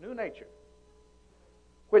new nature,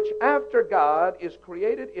 which after God is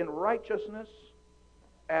created in righteousness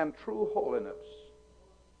and true holiness.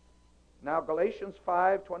 Now Galatians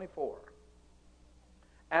 5:24.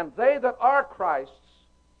 And they that are Christ's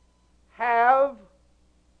have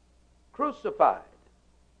crucified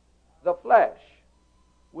the flesh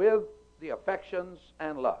with the affections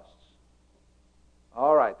and lusts.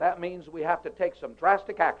 All right, that means we have to take some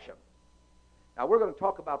drastic action. Now we're going to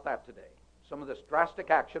talk about that today. Some of this drastic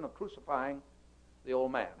action of crucifying the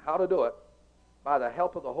old man. How to do it? By the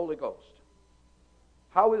help of the Holy Ghost.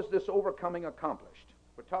 How is this overcoming accomplished?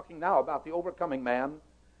 We're talking now about the overcoming man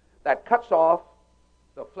that cuts off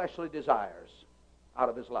the fleshly desires out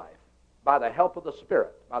of his life by the help of the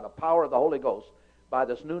Spirit, by the power of the Holy Ghost, by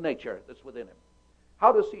this new nature that's within him.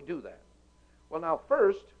 How does he do that? Well, now,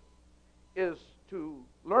 first is to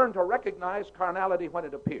learn to recognize carnality when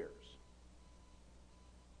it appears.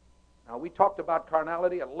 Now, we talked about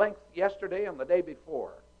carnality at length yesterday and the day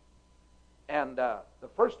before. And the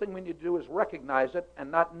first thing we need to do is recognize it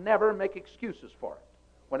and never make excuses for it.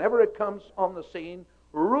 Whenever it comes on the scene,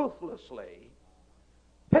 ruthlessly,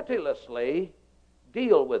 pitilessly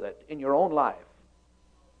deal with it in your own life.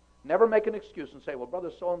 Never make an excuse and say, well, brother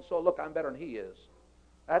so-and-so, look, I'm better than he is.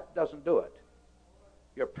 That doesn't do it.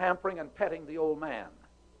 You're pampering and petting the old man.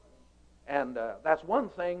 And that's one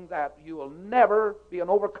thing that you will never be an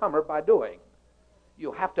overcomer by doing.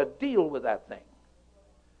 You have to deal with that thing.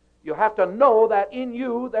 You have to know that in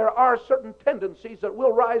you there are certain tendencies that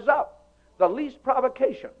will rise up. The least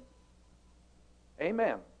provocation.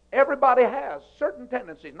 Amen. Everybody has certain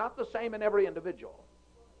tendencies, not the same in every individual.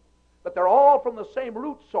 But they're all from the same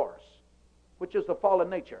root source, which is the fallen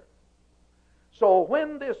nature. So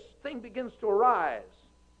when this thing begins to arise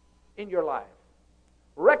in your life,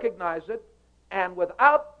 recognize it, and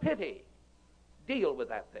without pity, deal with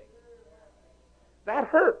that thing. That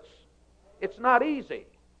hurts. It's not easy,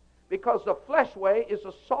 because the flesh way is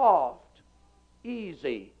a soft,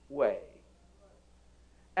 easy way.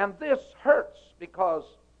 And this hurts because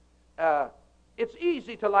it's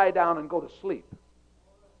easy to lie down and go to sleep.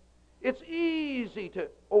 It's easy to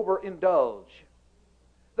overindulge.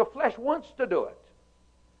 The flesh wants to do it.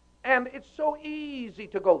 And it's so easy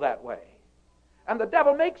to go that way. And the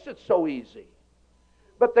devil makes it so easy.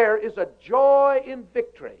 But there is a joy in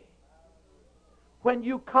victory when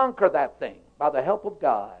you conquer that thing by the help of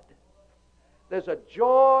God. There's a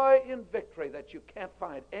joy in victory that you can't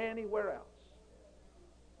find anywhere else.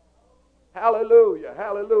 Hallelujah,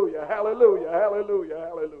 hallelujah, hallelujah, hallelujah,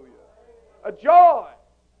 hallelujah. A joy,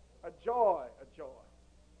 a joy, a joy.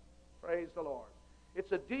 Praise the Lord.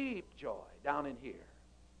 It's a deep joy down in here.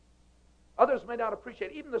 Others may not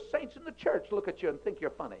appreciate it. Even the saints in the church look at you and think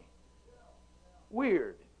you're funny.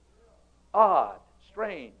 Weird, odd,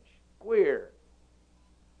 strange, queer.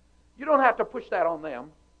 You don't have to push that on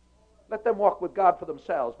them. Let them walk with God for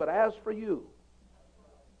themselves. But as for you,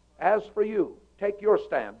 take your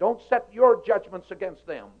stand. Don't set your judgments against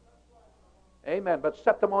them. Amen. But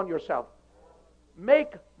set them on yourself.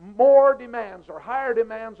 Make more demands or higher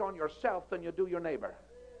demands on yourself than you do your neighbor.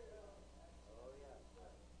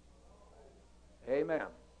 Amen.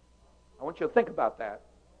 I want you to think about that.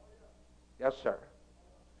 Yes, sir.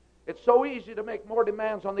 It's so easy to make more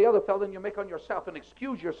demands on the other fellow than you make on yourself and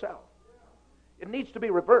excuse yourself. It needs to be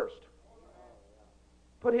reversed.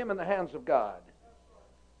 Put him in the hands of God.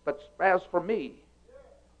 But as for me,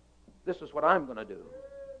 this is what I'm going to do.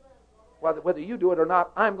 Whether you do it or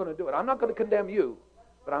not, I'm going to do it. I'm not going to condemn you,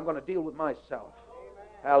 but I'm going to deal with myself.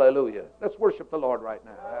 Hallelujah. Let's worship the Lord right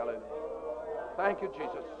now. Hallelujah. Thank you,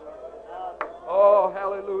 Jesus. Oh,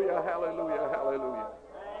 hallelujah, hallelujah, hallelujah.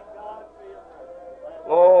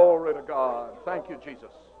 Glory to God. Thank you,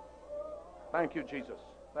 Jesus. Thank you, Jesus.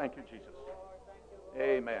 Thank you, Jesus.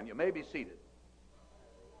 Amen. You may be seated.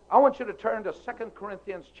 I want you to turn to 2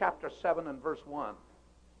 Corinthians chapter 7 and verse 1.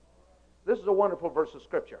 This is a wonderful verse of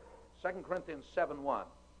Scripture. 2 Corinthians 7:1.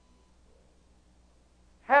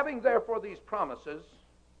 Having therefore these promises,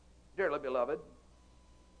 dearly beloved,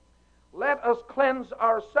 let us cleanse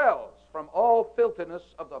ourselves from all filthiness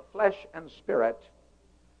of the flesh and spirit,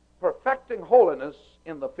 perfecting holiness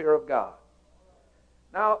in the fear of God.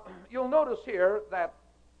 Now, you'll notice here that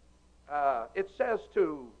it says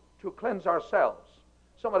to cleanse ourselves.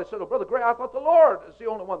 Somebody said, "Oh, Brother Gray, I thought the Lord is the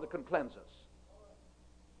only one that can cleanse us."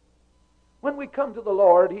 When we come to the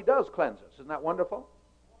Lord, He does cleanse us. Isn't that wonderful?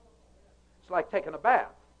 It's like taking a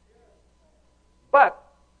bath. But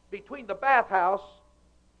between the bathhouse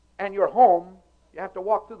and your home, you have to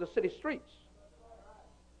walk through the city streets.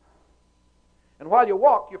 And while you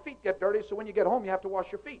walk, your feet get dirty, so when you get home, you have to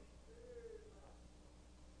wash your feet.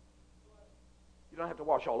 You don't have to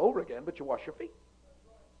wash all over again, but you wash your feet.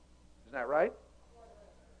 Isn't that right?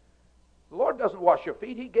 The Lord doesn't wash your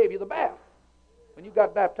feet. He gave you the bath. When you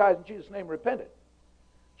got baptized in Jesus' name and repented.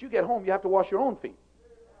 But you get home, you have to wash your own feet.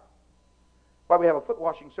 Why we have a foot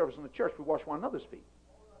washing service in the church, we wash one another's feet.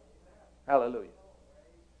 Hallelujah.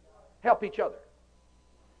 Help each other.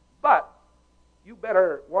 But you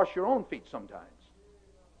better wash your own feet sometimes.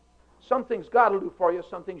 Some things God will do for you,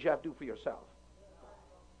 some things you have to do for yourself.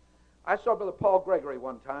 I saw Brother Paul Gregory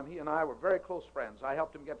one time. He and I were very close friends. I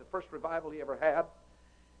helped him get the first revival he ever had.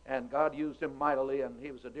 And God used him mightily, and he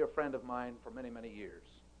was a dear friend of mine for many, many years.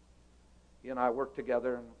 He and I worked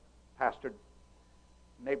together and pastored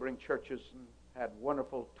neighboring churches and had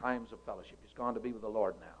wonderful times of fellowship. He's gone to be with the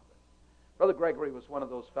Lord now. But Brother Gregory was one of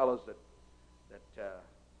those fellows that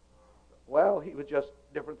he was just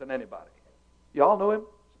different than anybody. You all know him?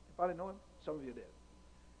 Anybody know him? Some of you did.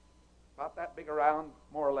 About that big around,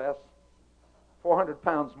 more or less. 400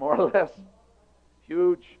 pounds, more or less.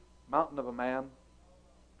 Huge mountain of a man.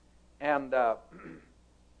 And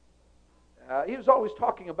he was always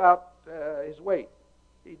talking about his weight.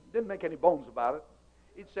 He didn't make any bones about it.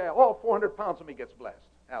 He'd say, 400 pounds of me gets blessed.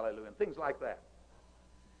 Hallelujah. And things like that.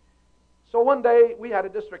 So one day we had a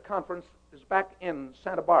district conference. It was back in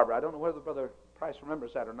Santa Barbara. I don't know whether Brother Price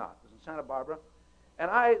remembers that or not. It was in Santa Barbara. And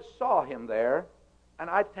I saw him there, and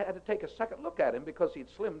I had to take a second look at him because he'd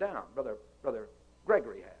slimmed down. Brother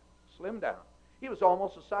Gregory had slimmed down. He was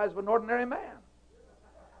almost the size of an ordinary man.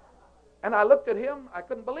 And I looked at him, I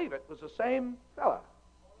couldn't believe it. It was the same fella.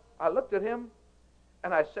 I looked at him,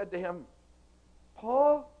 and I said to him,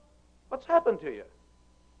 "Paul, what's happened to you?"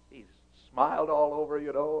 He smiled all over, and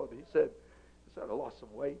he said, "I lost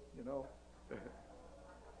some weight,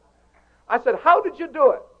 I said, "How did you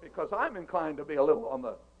do it?" Because I'm inclined to be a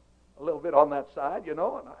little bit on that side, and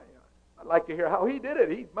I'd like to hear how he did it.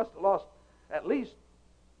 He must have lost at least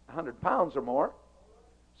 100 pounds or more.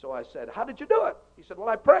 So I said, "How did you do it?" He said, "Well,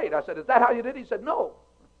 I prayed." I said, "Is that how you did it?" He said, "No."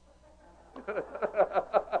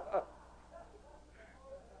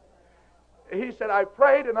 He said, "I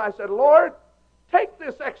prayed," and I said, "Lord, take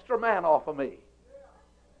this extra man off of me.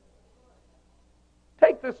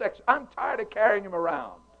 Take this extra. I'm tired of carrying him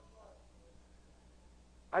around."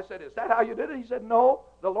 I said, "Is that how you did it?" He said, "No.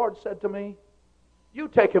 The Lord said to me, you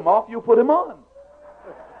take him off, you put him on."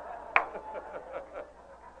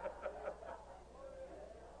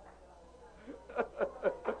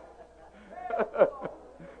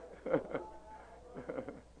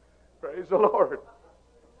 Praise the Lord.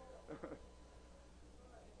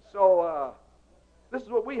 So this is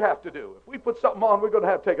what we have to do. If we put something on, we're going to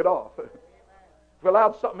have to take it off. If we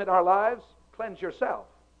allow something in our lives, cleanse yourself.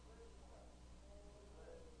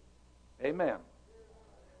 Amen.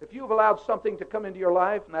 If you've allowed something to come into your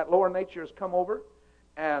life and that lower nature has come over,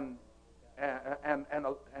 and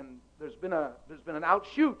there's been an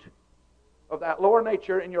outshoot of that lower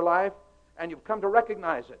nature in your life, and you've come to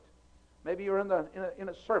recognize it. Maybe you're in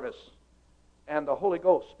a service, and the Holy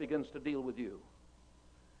Ghost begins to deal with you,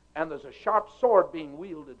 and there's a sharp sword being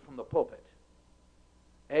wielded from the pulpit.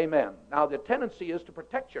 Amen. Now the tendency is to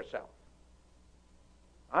protect yourself.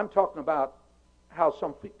 I'm talking about how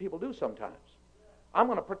some people do sometimes. I'm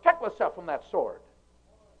going to protect myself from that sword.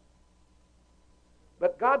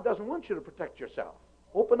 But God doesn't want you to protect yourself.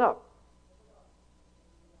 Open up.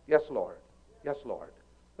 Yes, Lord. Yes, Lord.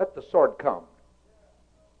 Let the sword come.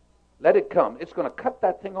 Let it come. It's going to cut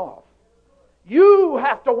that thing off. You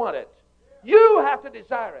have to want it. You have to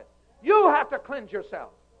desire it. You have to cleanse yourself.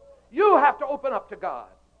 You have to open up to God.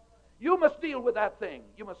 You must deal with that thing.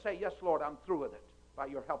 You must say, yes, Lord, I'm through with it by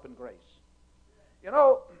your help and grace. You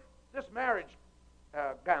know, this marriage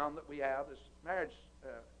gown that we have, this marriage,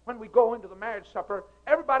 when we go into the marriage supper,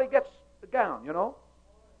 everybody gets the gown, you know.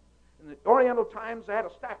 In the Oriental times, they had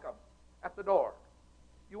a stack of them at the door.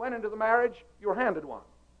 You went into the marriage, you were handed one.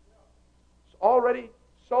 It's already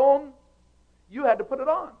sewn. You had to put it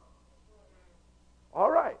on. All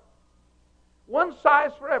right. One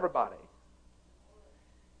size for everybody.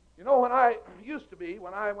 You know, when I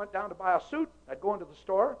went down to buy a suit, I'd go into the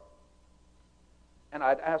store, and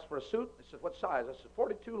I'd ask for a suit. They said, what size? I said,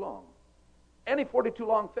 42 long. Any 42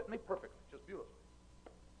 long fit me perfectly, just beautifully.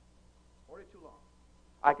 42 long.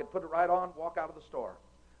 I could put it right on, walk out of the store.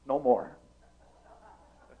 No more.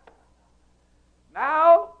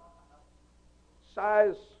 Now,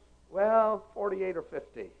 size, 48 or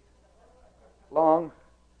 50 long.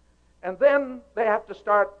 And then they have to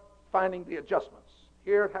start finding the adjustments.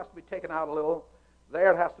 Here it has to be taken out a little.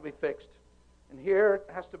 There it has to be fixed. And here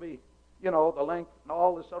it has to be, the length and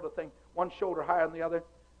all this other thing. One shoulder higher than the other.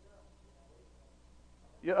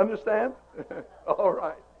 You understand? All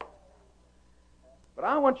right. But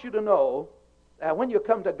I want you to know that when you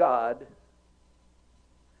come to God,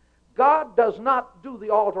 God does not do the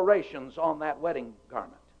alterations on that wedding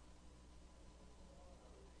garment.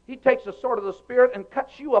 He takes the sword of the Spirit and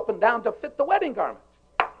cuts you up and down to fit the wedding garment.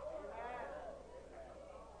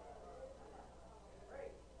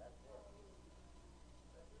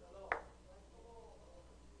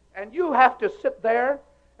 And you have to sit there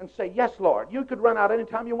and say, yes, Lord. You could run out any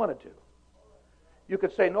time you wanted to. You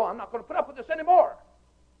could say, no, I'm not going to put up with this anymore,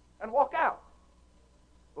 and walk out.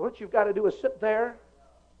 But what you've got to do is sit there.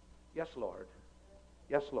 Yes, Lord.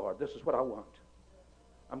 Yes, Lord. This is what I want.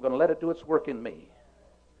 I'm going to let it do its work in me.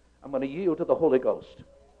 I'm going to yield to the Holy Ghost.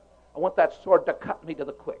 I want that sword to cut me to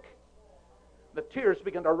the quick. The tears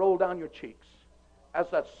begin to roll down your cheeks as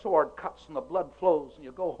that sword cuts and the blood flows, and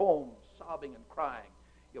you go home sobbing and crying.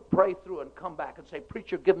 You pray through and come back and say,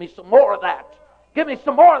 preacher, give me some more of that. Give me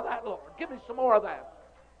some more of that, Lord. Give me some more of that.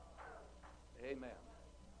 Amen.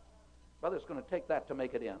 Brother's going to take that to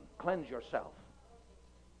make it in. Cleanse yourself.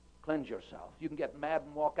 Cleanse yourself. You can get mad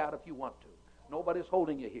and walk out if you want to. Nobody's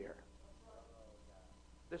holding you here.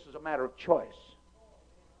 This is a matter of choice.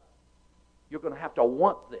 You're going to have to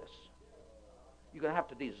want this. You're going to have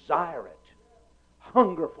to desire it.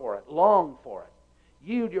 Hunger for it. Long for it.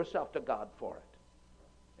 Yield yourself to God for it.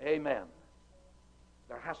 Amen.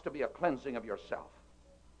 There has to be a cleansing of yourself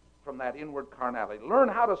from that inward carnality. Learn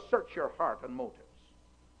how to search your heart and motives.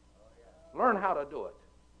 Learn how to do it.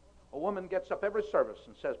 A woman gets up every service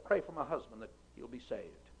and says, pray for my husband that he'll be saved.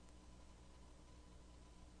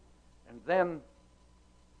 And then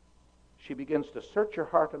she begins to search your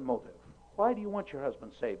heart and motive. Why do you want your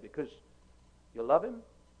husband saved? Because you love him?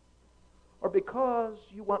 Or because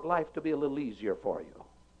you want life to be a little easier for you?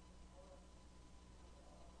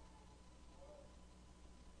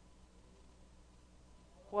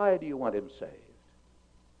 Why do you want him saved?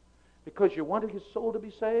 Because you wanted his soul to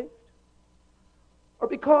be saved? Or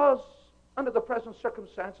because, under the present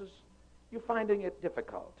circumstances, you're finding it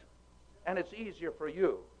difficult and it's easier for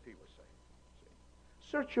you if he was saved? See?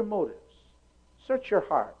 Search your motives. Search your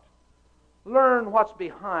heart. Learn what's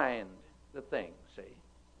behind the thing, see?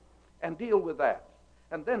 And deal with that.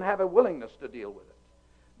 And then have a willingness to deal with it.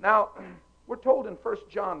 Now, we're told in 1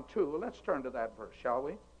 John 2, let's turn to that verse, shall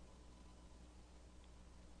we?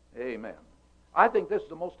 Amen. I think this is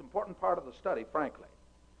the most important part of the study, frankly.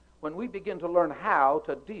 When we begin to learn how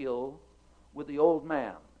to deal with the old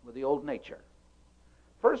man, with the old nature.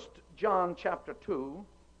 1 John chapter 2,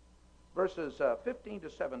 verses 15 to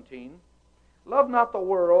 17. Love not the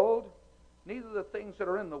world, neither the things that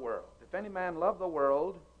are in the world. If any man love the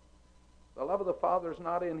world, the love of the Father is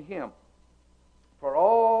not in him. For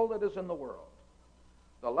all that is in the world,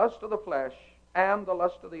 the lust of the flesh, and the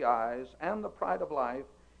lust of the eyes, and the pride of life,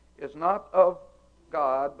 is not of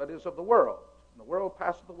God, but is of the world. And the world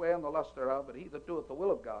passeth away, and the lust thereof, but he that doeth the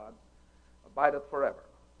will of God abideth forever.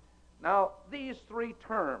 Now, these three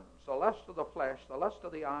terms, the lust of the flesh, the lust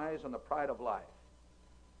of the eyes, and the pride of life,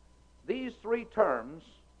 these three terms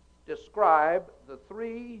describe the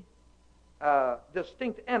three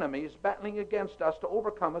distinct enemies battling against us to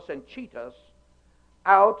overcome us and cheat us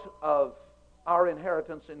out of our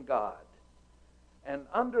inheritance in God. And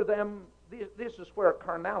under them, this is where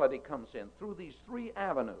carnality comes in. Through these three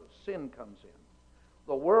avenues, sin comes in.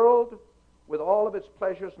 The world with all of its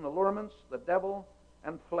pleasures and allurements, the devil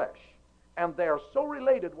and flesh. And they are so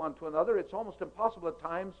related one to another, it's almost impossible at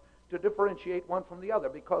times to differentiate one from the other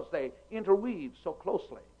because they interweave so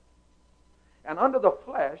closely. And under the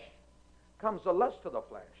flesh comes the lust of the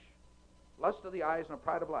flesh, lust of the eyes and the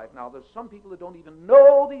pride of life. Now, there's some people that don't even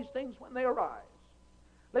know these things when they arise.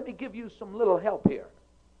 Let me give you some little help here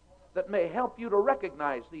that may help you to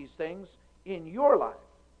recognize these things in your life.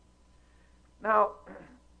 Now,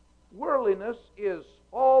 worldliness is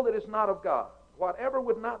all that is not of God. Whatever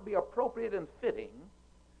would not be appropriate and fitting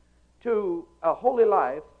to a holy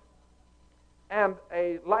life and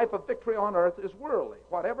a life of victory on earth is worldly.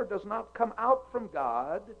 Whatever does not come out from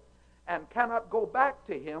God and cannot go back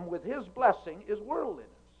to Him with His blessing is worldliness.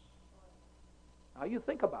 Now you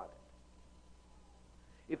think about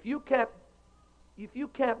it. If you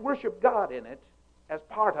can't worship God in it as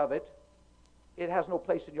part of it, it has no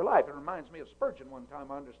place in your life. It reminds me of Spurgeon one time,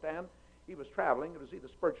 I understand. He was traveling. It was either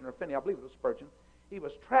Spurgeon or Finney. I believe it was Spurgeon. He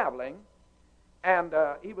was traveling, and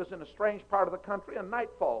he was in a strange part of the country, and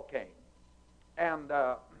nightfall came. And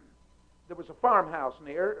there was a farmhouse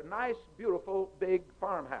near, a nice, beautiful, big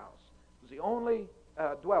farmhouse. It was the only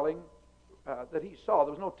dwelling that he saw.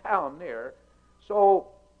 There was no town near. So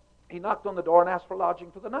he knocked on the door and asked for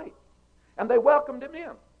lodging for the night. And they welcomed him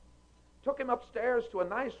in, took him upstairs to a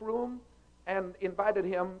nice room, and invited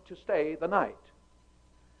him to stay the night.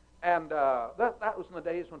 And that was in the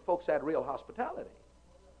days when folks had real hospitality.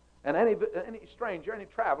 And any stranger, any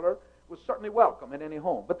traveler was certainly welcome in any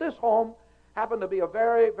home. But this home happened to be a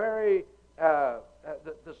very, very,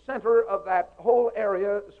 the center of that whole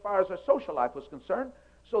area as far as their social life was concerned.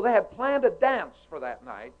 So they had planned a dance for that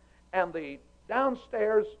night. And the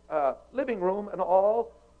downstairs living room and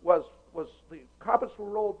all was the carpets were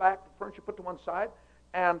rolled back, the furniture put to one side,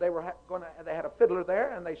 and they had a fiddler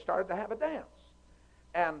there, and they started to have a dance.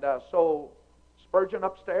 And so Spurgeon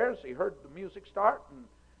upstairs, he heard the music start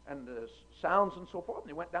and the sounds and so forth, and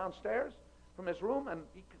he went downstairs from his room, and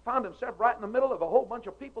he found himself right in the middle of a whole bunch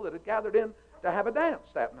of people that had gathered in to have a dance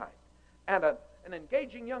that night. And an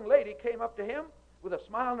engaging young lady came up to him with a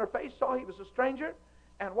smile on her face, saw he was a stranger,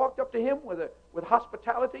 and walked up to him with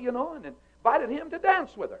hospitality, and invited him to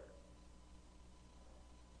dance with her.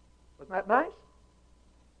 Wasn't that nice?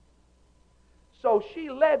 So she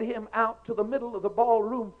led him out to the middle of the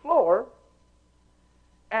ballroom floor,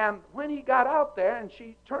 and when he got out there and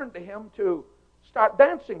she turned to him to start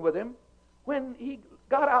dancing with him, when he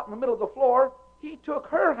got out in the middle of the floor, he took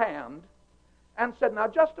her hand and said, "Now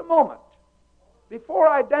just a moment. Before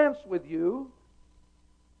I dance with you,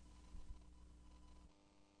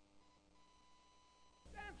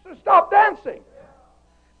 dancer, stop dancing."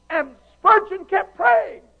 And Spurgeon kept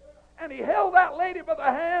praying, and he held that lady by the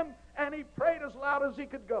hand, and he prayed as loud as he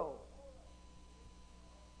could go.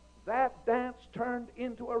 That dance turned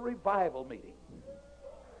into a revival meeting.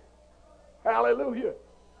 Hallelujah.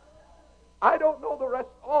 I don't know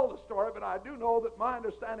all the story, but I do know that my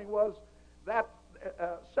understanding was that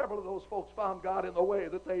several of those folks found God in the way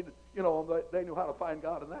that they knew how to find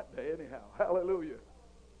God in that day anyhow. Hallelujah.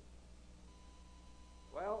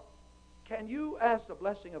 Well, can you ask the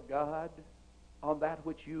blessing of God on that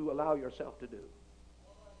which you allow yourself to do?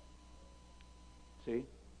 See,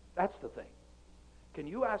 that's the thing. Can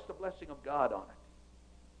you ask the blessing of God on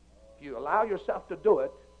it? If you allow yourself to do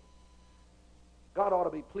it, God ought to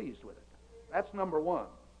be pleased with it. That's number one.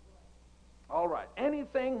 All right.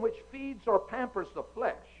 Anything which feeds or pampers the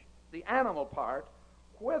flesh, the animal part,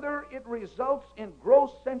 whether it results in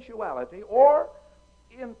gross sensuality or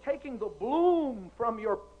in taking the bloom from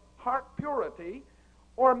your heart purity,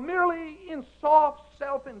 or merely in soft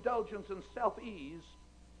self-indulgence and self-ease,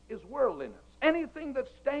 is worldliness. Anything that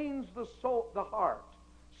stains the soul, the heart,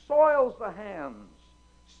 soils the hands,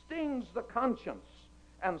 stings the conscience,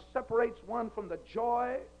 and separates one from the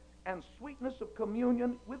joy and sweetness of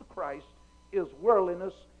communion with Christ is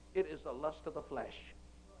worldliness. It is the lust of the flesh.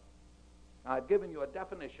 Now, I've given you a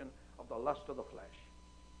definition of the lust of the flesh.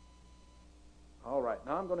 All right,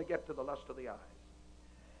 now I'm going to get to the lust of the eyes.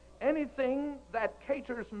 Anything that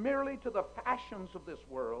caters merely to the fashions of this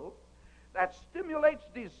world, that stimulates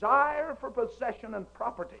desire for possession and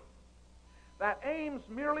property, that aims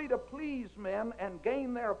merely to please men and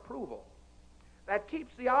gain their approval, that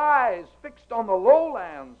keeps the eyes fixed on the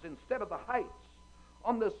lowlands instead of the heights,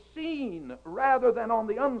 on the seen rather than on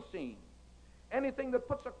the unseen, anything that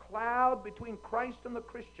puts a cloud between Christ and the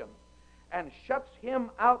Christian and shuts him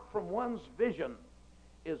out from one's vision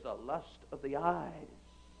is the lust of the eyes.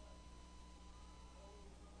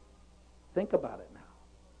 Think about it now.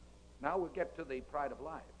 Now we get to the pride of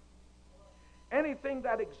life. Anything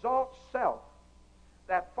that exalts self,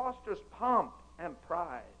 that fosters pomp and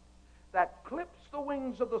pride, that clips the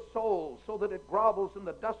wings of the soul so that it grovels in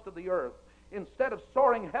the dust of the earth instead of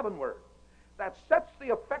soaring heavenward, that sets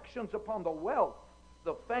the affections upon the wealth,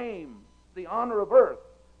 the fame, the honor of earth,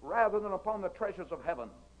 rather than upon the treasures of heaven,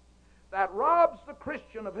 that robs the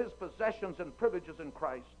Christian of his possessions and privileges in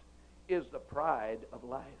Christ, is the pride of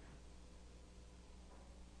life.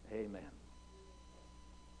 Amen.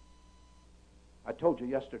 I told you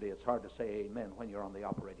yesterday it's hard to say amen when you're on the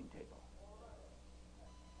operating table.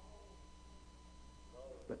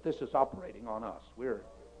 But this is operating on us.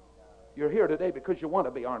 You're here today because you want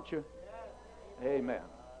to be, aren't you? Amen.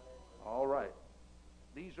 All right.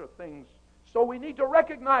 These are things. So we need to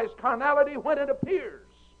recognize carnality when it appears.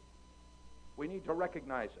 We need to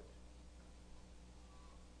recognize it.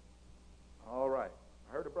 All right.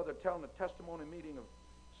 I heard a brother telling a testimony meeting of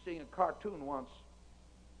seeing a cartoon once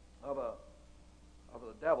of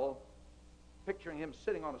the devil, picturing him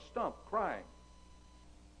sitting on a stump crying.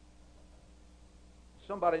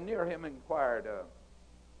 Somebody near him inquired,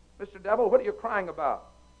 Mr. Devil, what are you crying about?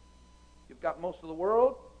 You've got most of the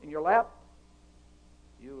world in your lap.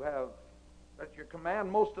 You have at your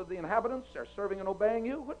command most of the inhabitants. They're serving and obeying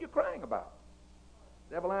you. What are you crying about?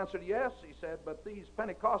 The devil answered, yes, he said, but these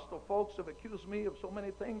Pentecostal folks have accused me of so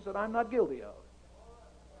many things that I'm not guilty of.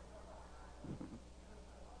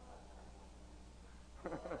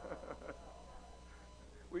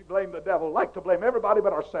 We blame the devil, like to blame everybody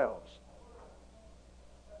but ourselves.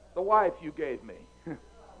 The wife you gave me.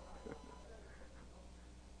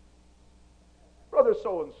 Brother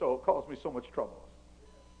so-and-so caused me so much trouble.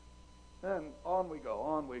 And on we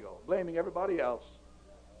go, blaming everybody else,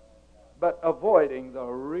 but avoiding the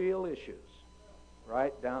real issues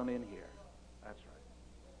right down in here. That's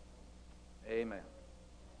right. Amen.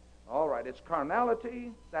 All right, it's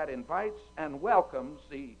carnality that invites and welcomes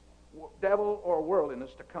the devil or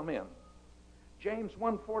worldliness to come in. James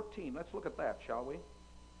 1:14, let's look at that, shall we?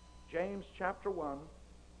 James chapter 1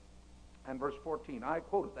 and verse 14. I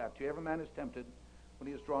quoted that to you. Every man is tempted when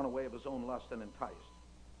he is drawn away of his own lust and enticed.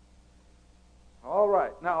 All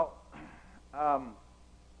right, now, I'm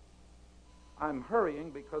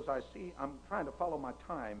hurrying because I see I'm trying to follow my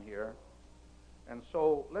time here. And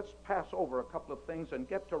so let's pass over a couple of things and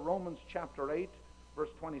get to Romans chapter 8, verse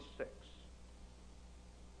 26.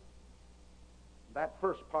 That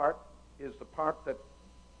first part is the part that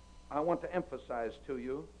I want to emphasize to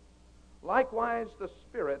you. Likewise, the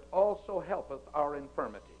Spirit also helpeth our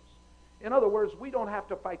infirmities. In other words, we don't have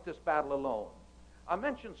to fight this battle alone. I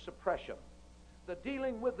mentioned suppression. The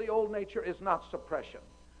dealing with the old nature is not suppression.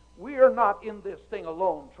 We are not in this thing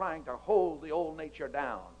alone trying to hold the old nature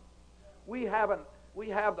down. We have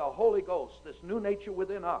the Holy Ghost, this new nature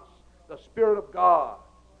within us, the Spirit of God,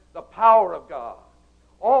 the power of God,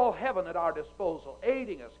 all heaven at our disposal,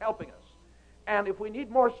 aiding us, helping us. And if we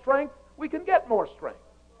need more strength, we can get more strength.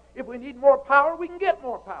 If we need more power, we can get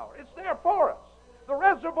more power. It's there for us. The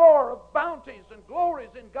reservoir of bounties and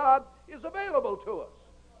glories in God is available to us.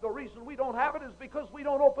 The reason we don't have it is because we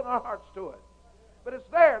don't open our hearts to it. But it's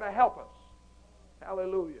there to help us.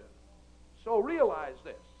 Hallelujah. So realize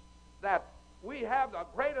this, that we have the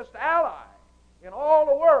greatest ally in all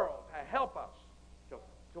the world to help us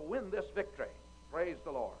to win this victory. Praise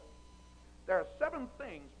the Lord. There are 7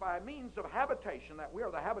 things by means of habitation, that we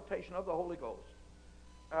are the habitation of the Holy Ghost,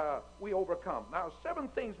 we overcome. Now, 7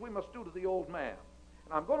 things we must do to the old man.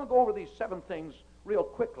 And I'm going to go over these 7 things real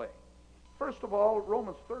quickly. First of all,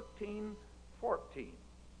 Romans 13:14.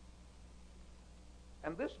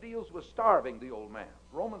 And this deals with starving the old man.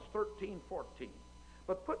 Romans 13:14.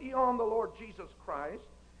 But put ye on the Lord Jesus Christ,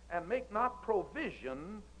 and make not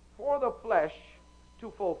provision for the flesh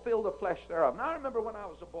to fulfill the flesh thereof. Now, I remember when I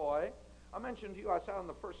was a boy, I mentioned to you I sat on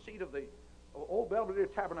the first seat of the old Belvedere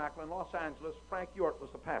Tabernacle in Los Angeles. Frank York was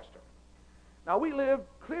the pastor. Now, we lived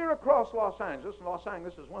clear across Los Angeles, and Los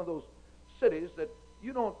Angeles is one of those cities that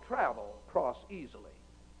you don't travel across easily.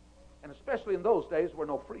 And especially in those days, there were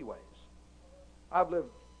no freeways. I've lived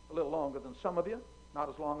a little longer than some of you, not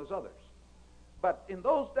as long as others. But in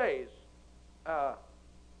those days,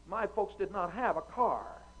 my folks did not have a car.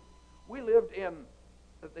 We lived in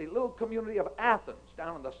the little community of Athens,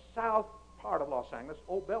 down in the south part of Los Angeles.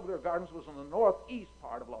 Old Belvedere Gardens was in the northeast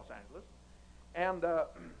part of Los Angeles. And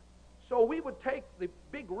so we would take the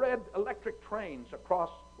big red electric trains across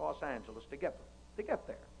Los Angeles to get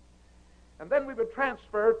there. And then we would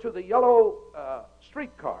transfer to the yellow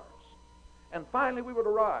streetcars. And finally we would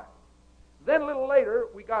arrive. Then a little later,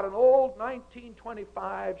 we got an old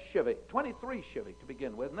 1925 Chevy, 23 Chevy to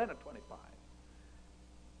begin with, and then a 25.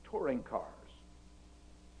 Touring cars.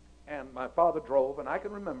 And my father drove, and I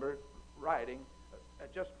can remember riding,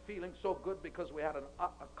 just feeling so good because we had a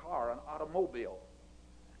car, an automobile.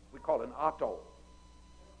 We called it an auto.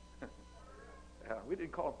 We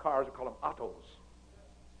didn't call them cars, we called them autos.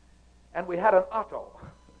 And we had an auto.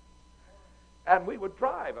 And we would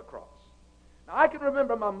drive across. Now, I can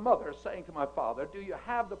remember my mother saying to my father, do you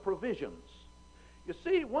have the provisions? You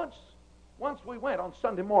see, once we went on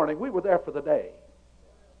Sunday morning, we were there for the day.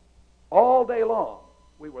 All day long,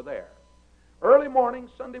 we were there. Early morning,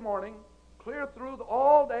 Sunday morning, clear through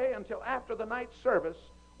all day until after the night service,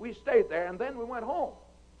 we stayed there, and then we went home.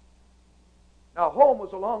 Now, home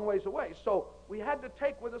was a long ways away, so we had to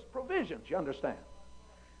take with us provisions, you understand.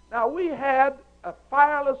 Now, we had a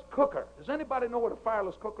fireless cooker. Does anybody know what a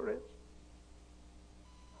fireless cooker is?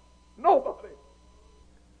 Nobody.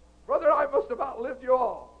 Brother, I must have outlived you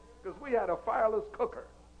all, because we had a fireless cooker.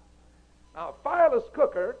 Now, a fireless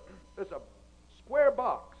cooker is a square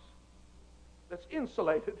box that's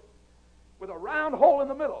insulated with a round hole in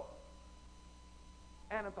the middle.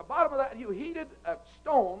 And at the bottom of that, you heated a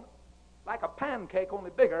stone like a pancake,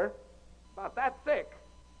 only bigger, about that thick,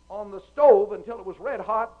 on the stove until it was red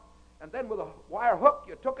hot, and then with a wire hook,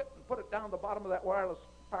 you took it and put it down the bottom of that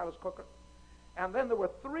fireless cooker. And then there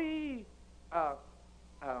were three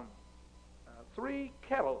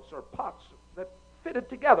kettles or pots that fitted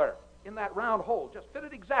together in that round hole, just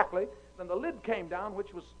fitted exactly. Then the lid came down,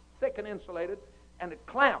 which was thick and insulated, and it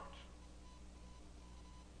clamped.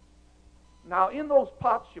 Now, in those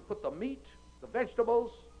pots, you put the meat, the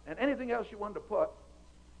vegetables, and anything else you wanted to put.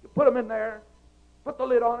 You put them in there, put the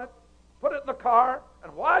lid on it, put it in the car,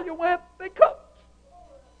 and while you went, they cooked.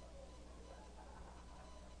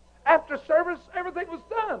 After service, everything was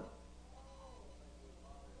done.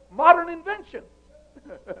 Modern invention.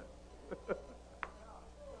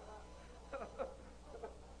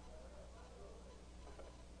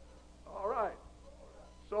 All right.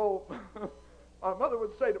 So my mother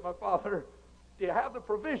would say to my father, do you have the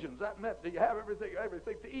provisions? That meant, do you have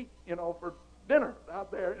everything to eat, for dinner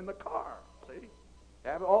out there in the car? See?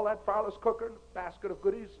 Have all that fireless cooker and basket of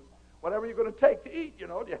goodies and whatever you're going to take to eat, do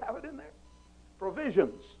you have it in there?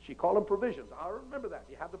 Provisions. She called them provisions. I remember that.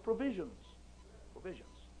 You have the provisions. Provisions.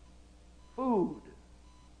 Food.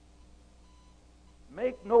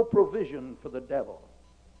 Make no provision for the devil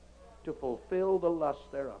to fulfill the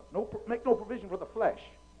lust thereof. Make no provision for the flesh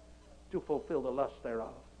to fulfill the lust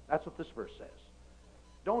thereof. That's what this verse says.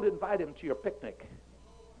 Don't invite him to your picnic.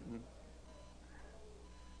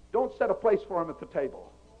 Don't set a place for him at the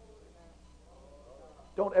table.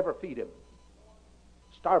 Don't ever feed him.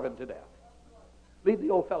 Starve him to death. Leave the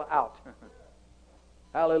old fella out.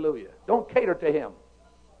 Hallelujah. Don't cater to him.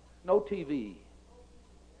 No TV.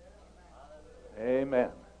 Amen.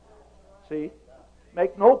 See?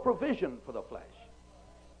 Make no provision for the flesh.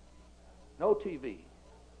 No TV.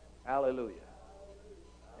 Hallelujah.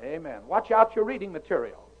 Amen. Watch out your reading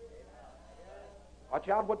material. Watch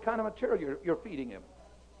out what kind of material you're feeding him.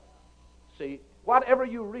 See, whatever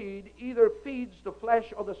you read either feeds the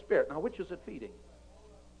flesh or the spirit. Now, which is it feeding?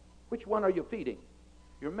 Which one are you feeding?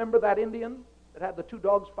 You remember that Indian that had the two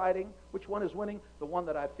dogs fighting? Which one is winning? The one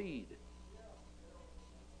that I feed.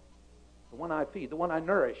 The one I feed. The one I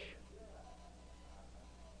nourish.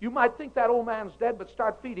 You might think that old man's dead, but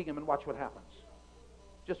start feeding him and watch what happens.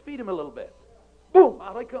 Just feed him a little bit. Boom,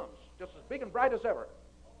 out he comes. Just as big and bright as ever.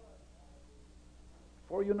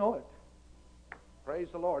 Before you know it. Praise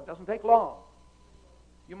the Lord. Doesn't take long.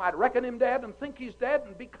 You might reckon him dead and think he's dead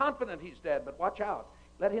and be confident he's dead, but watch out.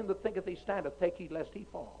 Let him that thinketh he standeth take heed lest he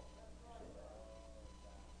fall.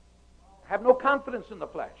 Have no confidence in the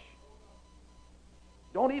flesh.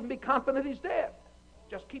 Don't even be confident he's dead.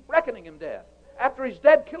 Just keep reckoning him dead. After he's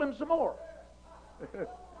dead, kill him some more.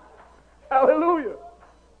 Hallelujah.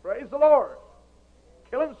 Praise the Lord.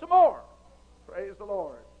 Kill him some more. Praise the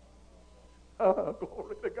Lord.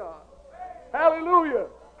 Glory to God. Hallelujah.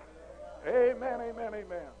 Amen, amen,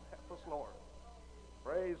 amen. Help us, Lord.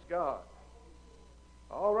 Praise God.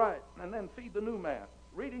 All right. And then feed the new man.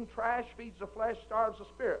 Reading trash feeds the flesh, starves the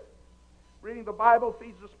spirit. Reading the Bible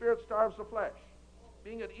feeds the spirit, starves the flesh.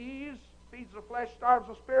 Being at ease feeds the flesh, starves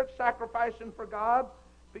the spirit. Sacrificing for God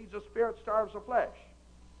feeds the spirit, starves the flesh.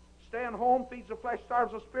 Staying home feeds the flesh,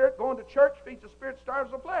 starves the spirit. Going to church feeds the spirit,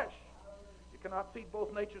 starves the flesh. You cannot feed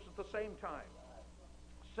both natures at the same time.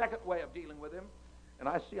 Second way of dealing with him, and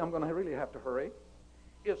I see I'm going to really have to hurry,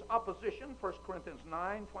 is opposition. 1 Corinthians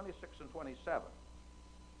 9, 26 and 27.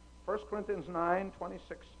 1 Corinthians 9,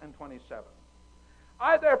 26 and 27.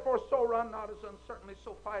 I therefore so run, not as uncertainly,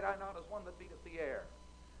 so fight I not as one that beateth the air.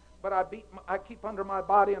 But I keep under my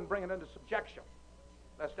body and bring it into subjection,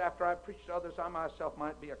 lest after I preach to others, I myself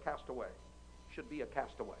might be a castaway, should be a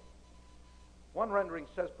castaway. One rendering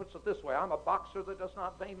puts it this way: I'm a boxer that does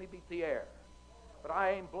not vainly beat the air, but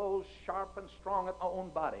I aim blows sharp and strong at my own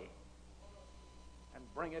body and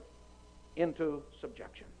bring it into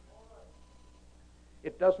subjection.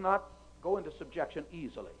 It does not go into subjection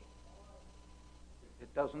easily.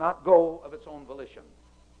 It does not go of its own volition.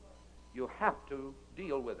 You have to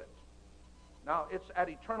deal with it. Now, it's at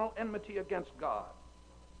eternal enmity against God.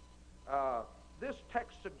 This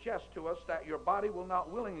text suggests to us that your body will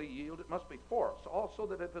not willingly yield, it must be forced. Also,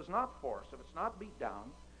 that if it's not forced, if it's not beat down,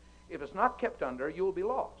 if it's not kept under, you will be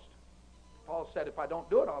lost. Paul said, if I don't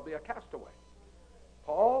do it, I'll be a castaway.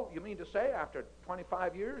 Paul, you mean to say after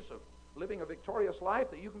 25 years of living a victorious life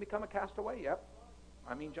that you can become a castaway? Yep,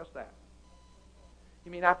 I mean just that.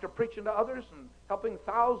 You mean after preaching to others and helping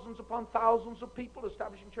thousands upon thousands of people,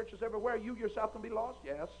 establishing churches everywhere, you yourself can be lost?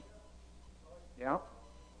 Yes. Yeah.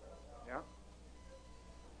 Yeah.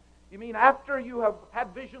 You mean after you have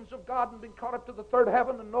had visions of God and been caught up to the third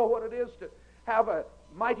heaven and know what it is to have a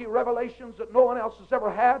mighty revelations that no one else has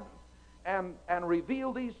ever had, and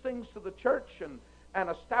reveal these things to the church and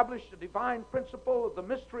establish the divine principle of the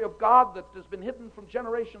mystery of God that has been hidden from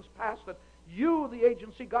generations past, that you, the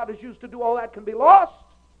agency God has used to do all that, can be lost?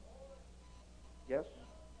 Yes.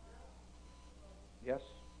 Yes.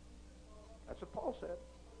 That's what Paul said.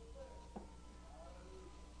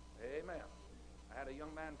 Amen. I had a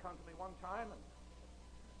young man come to me one time and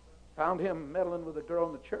found him meddling with a girl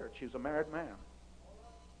in the church. He was a married man.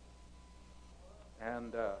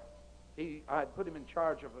 And I had put him in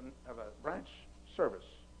charge of a branch service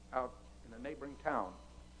out in a neighboring town.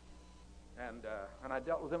 And I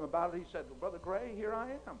dealt with him about it. He said, well, Brother Gray, here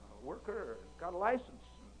I am, a worker, got a license,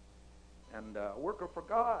 and a worker for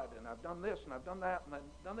God, and I've done this, and I've done that, and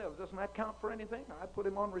I've done that. Doesn't that count for anything? I put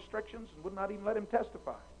him on restrictions and would not even let him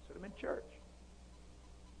testify. Set him in church.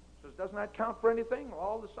 He says, doesn't that count for anything?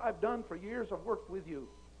 All this I've done for years, I've worked with you.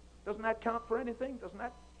 Doesn't that count for anything?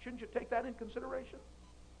 Shouldn't you take that in consideration?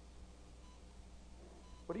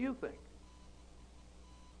 What do you think?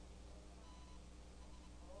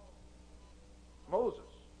 Moses,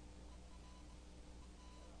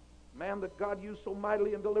 man that God used so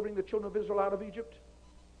mightily in delivering the children of Israel out of Egypt.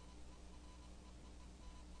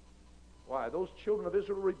 Why, those children of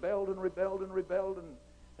Israel rebelled and rebelled and rebelled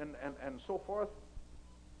and so forth.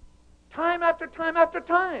 Time after time after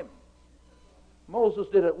time. Moses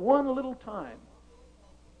did it one little time.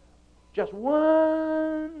 Just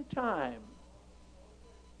one time.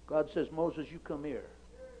 God says, Moses, you come here.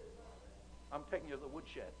 I'm taking you to the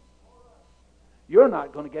woodshed. You're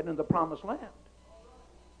not going to get into the promised land.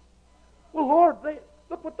 Well, Lord,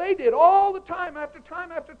 look what they did all the time after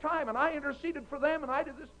time after time, and I interceded for them, and I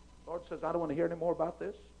did this. The Lord says, I don't want to hear any more about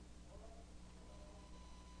this.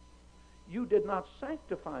 You did not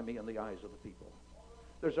sanctify me in the eyes of the people.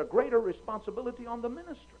 There's a greater responsibility on the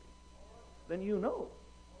ministry than you know.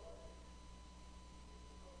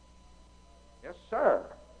 Yes, sir.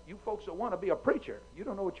 You folks that want to be a preacher, you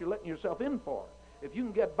don't know what you're letting yourself in for. If you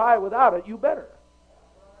can get by without it, you better.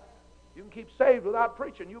 You can keep saved without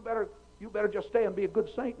preaching. You better just stay and be a good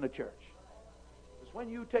saint in the church. Because when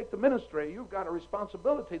you take the ministry, you've got a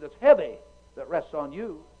responsibility that's heavy that rests on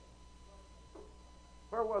you.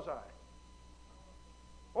 Where was I?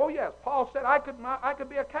 Oh yes, Paul said I could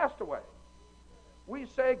be a castaway. We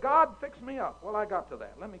say, God, fix me up. Well, I got to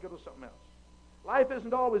that. Let me go to something else. Life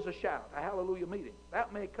isn't always a shout, a hallelujah meeting.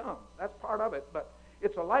 That may come. That's part of it, but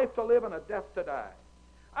it's a life to live and a death to die.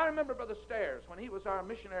 I remember Brother Stairs, when he was our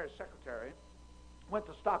missionary secretary, went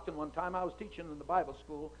to Stockton one time. I was teaching in the Bible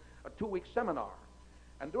school a 2-week seminar.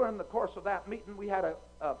 And during the course of that meeting, we had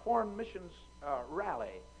a foreign missions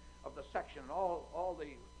rally of the section. All the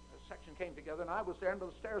section came together, and I was there, and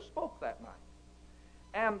Brother Stairs spoke that night.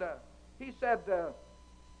 And he said,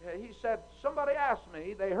 somebody asked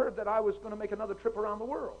me, they heard that I was going to make another trip around the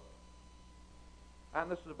world. And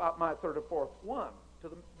this is about my third or fourth one, to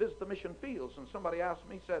visit the mission fields. And somebody asked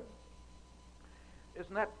me, said,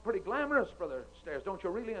 isn't that pretty glamorous, Brother Stairs? Don't you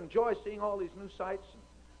really enjoy seeing all these new sights and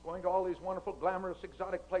going to all these wonderful, glamorous,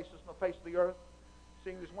 exotic places on the face of the earth,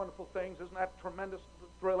 seeing these wonderful things? Isn't that tremendous,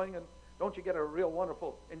 thrilling? And don't you get a real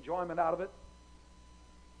wonderful enjoyment out of it?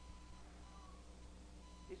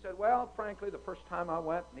 He said, well, frankly, the first time I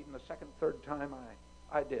went, and even the second, third time,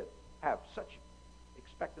 I did have such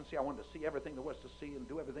expectancy. I wanted to see everything there was to see and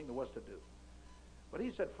do everything there was to do. But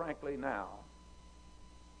he said, frankly, now,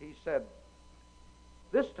 he said,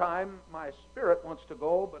 this time my spirit wants to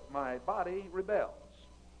go, but my body rebels.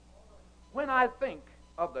 When I think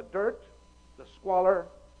of the dirt, the squalor,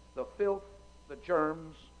 the filth, the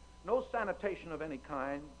germs, no sanitation of any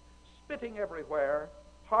kind, spitting everywhere,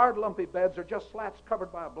 hard lumpy beds or just slats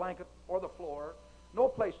covered by a blanket or the floor, no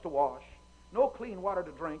place to wash, no clean water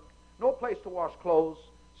to drink, no place to wash clothes,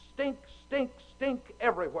 stink, stink, stink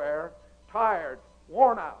everywhere, tired,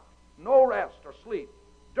 worn out, no rest or sleep,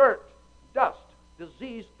 dirt, dust,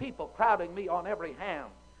 diseased people crowding me on every hand,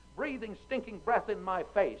 breathing stinking breath in my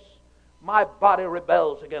face. My body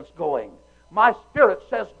rebels against going. My spirit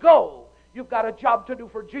says, go. You've got a job to do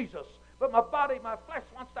for Jesus. But my body, my flesh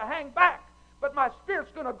wants to hang back. But my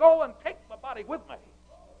spirit's going to go and take my body with me.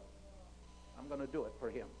 I'm going to do it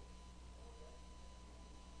for Him.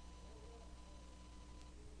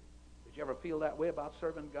 Did you ever feel that way about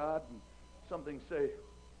serving God? And something say,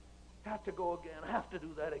 have to go again, have to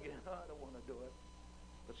do that again. Oh, I don't want to do it.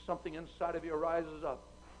 But something inside of you rises up.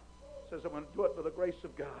 Says, I'm going to do it by the grace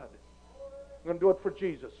of God. I'm going to do it for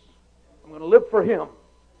Jesus. I'm going to live for Him.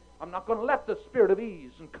 I'm not going to let the spirit of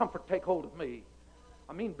ease and comfort take hold of me.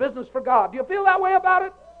 I mean business for God. Do you feel that way about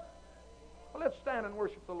it? Well, let's stand and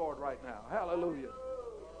worship the Lord right now. Hallelujah.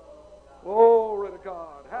 Glory to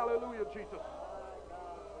God. Hallelujah, Jesus.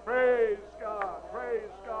 Praise God.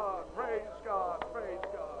 Praise God. Praise God. Praise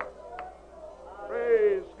God.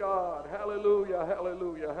 Praise God. Hallelujah.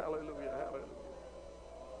 Hallelujah. Hallelujah. Hallelujah.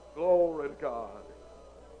 Glory to God.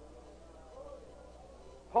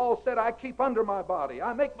 Paul said, I keep under my body.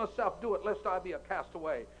 I make myself do it lest I be a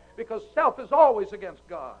castaway. Because self is always against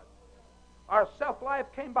God. Our self-life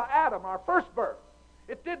came by Adam, our first birth.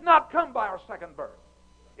 It did not come by our second birth.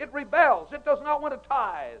 It rebels. It does not want to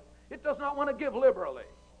tithe. It does not want to give liberally.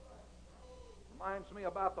 Reminds me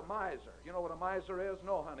about the miser. You know what a miser is?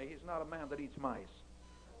 No, honey, he's not a man that eats mice.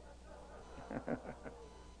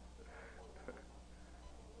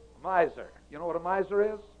 Miser. You know what a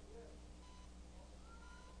miser is?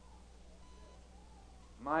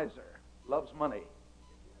 Miser loves money.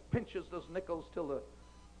 Pinches those nickels till the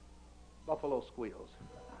buffalo squeals.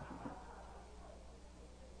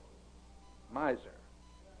 Miser.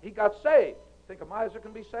 He got saved. Think a miser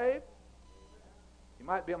can be saved? He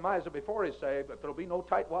might be a miser before he's saved, but there'll be no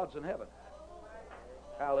tightwads in heaven.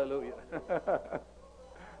 Hallelujah.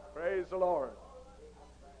 Praise the Lord.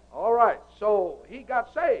 All right, so he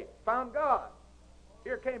got saved, found God.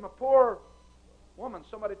 Here came a poor woman.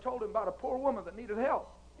 Somebody told him about a poor woman that needed help.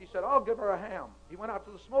 He said, I'll give her a ham. He went out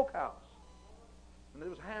to the smokehouse, and there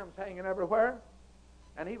was hams hanging everywhere,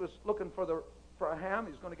 and he was looking for a ham.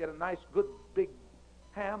 He's going to get a nice, good, big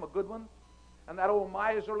ham, a good one. And that old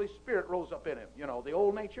miserly spirit rose up in him, you know, the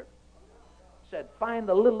old nature. Said, find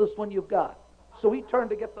the littlest one you've got. So he turned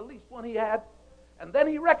to get the least one he had, and then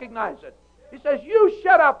he recognized it. He says, you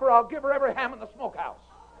shut up or I'll give her every ham in the smokehouse.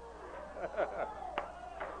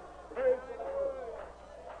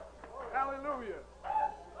 Hallelujah.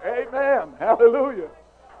 Amen. Hallelujah.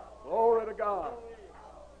 Glory to God.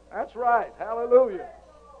 That's right. Hallelujah.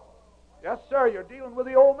 Yes, sir. You're dealing with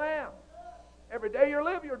the old man. Every day you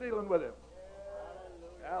live, you're dealing with him.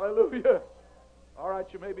 Hallelujah. All right,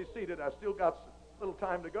 you may be seated. I still got a little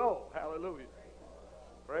time to go. Hallelujah.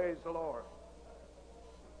 Praise the Lord.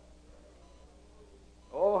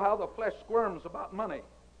 Oh, how the flesh squirms about money.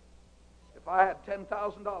 If I had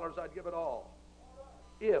 $10,000, I'd give it all.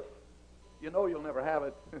 If. You know you'll never have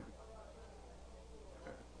it. It's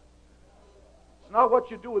not what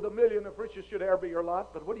you do with $1 million if riches should ever be your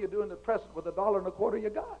lot, but what do you do in the present with $1.25 you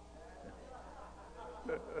got?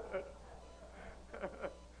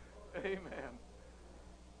 Amen.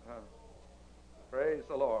 Praise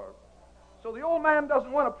the Lord. So the old man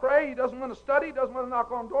doesn't want to pray, he doesn't want to study, he doesn't want to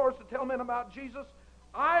knock on doors to tell men about Jesus.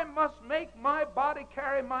 I must make my body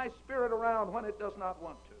carry my spirit around when it does not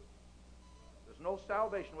want to. There's no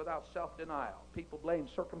salvation without self-denial. People blame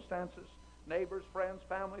circumstances, neighbors, friends,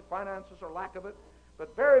 family, finances, or lack of it.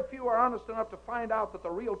 But very few are honest enough to find out that the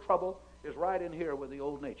real trouble is right in here with the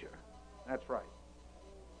old nature. That's right.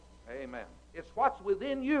 Amen. It's what's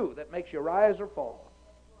within you that makes you rise or fall,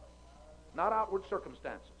 not outward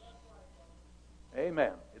circumstances.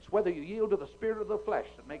 Amen. It's whether you yield to the spirit of the flesh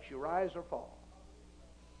that makes you rise or fall.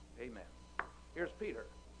 Amen. Here's Peter.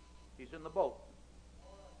 He's in the boat.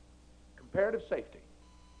 Comparative safety.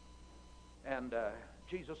 And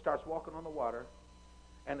Jesus starts walking on the water,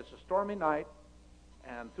 and it's a stormy night,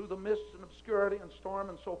 and through the mist and obscurity and storm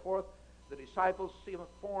and so forth, the disciples see a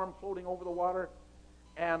form floating over the water,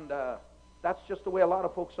 and that's just the way a lot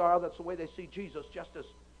of folks are. That's the way they see Jesus, just as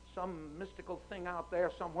some mystical thing out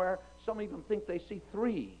there somewhere. Some even think they see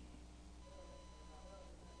three.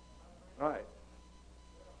 Right.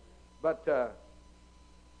 But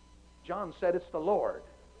John said it's the Lord.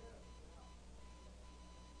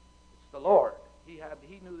 The Lord. He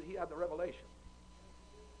knew he had the revelation.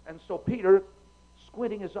 And so Peter,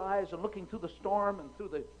 squinting his eyes and looking through the storm and through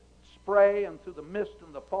the spray and through the mist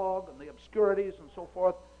and the fog and the obscurities and so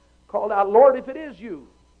forth, called out, Lord, if it is you,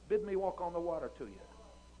 bid me walk on the water to you.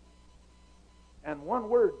 And one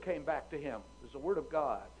word came back to him. It was the word of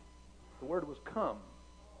God. The word was come.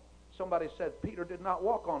 Somebody said Peter did not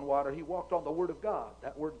walk on water. He walked on the word of God.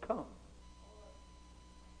 That word come.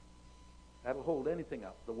 That'll hold anything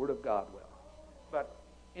up. The word of God will. But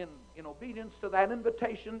in obedience to that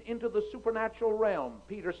invitation into the supernatural realm,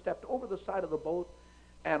 Peter stepped over the side of the boat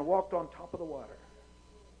and walked on top of the water.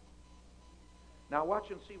 Now watch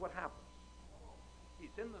and see what happens. He's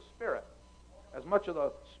in the Spirit. As much of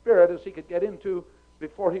the Spirit as he could get into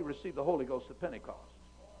before he received the Holy Ghost at Pentecost.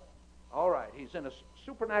 All right, he's in a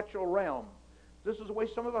supernatural realm. This is the way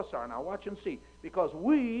some of us are. Now watch and see. Because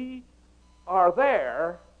we are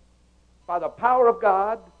there by the power of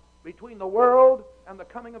God between the world and the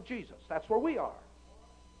coming of Jesus. That's where we are.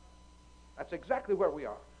 That's exactly where we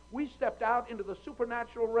are. We stepped out into the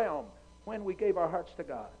supernatural realm when we gave our hearts to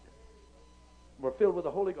God. We're filled with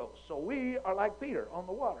the Holy Ghost. So we are like Peter on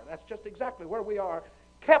the water. That's just exactly where we are,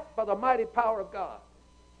 kept by the mighty power of God.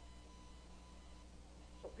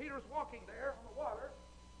 So Peter's walking there on the water,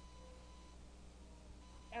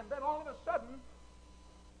 and then all of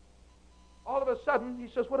a sudden, he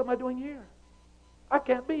says, what am I doing here? I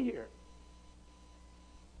can't be here.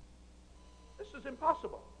 This is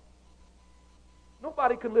impossible.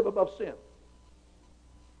 Nobody can live above sin.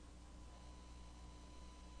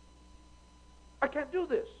 I can't do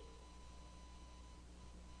this.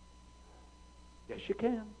 Yes, you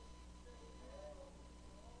can.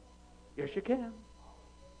 Yes, you can.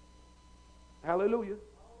 Hallelujah.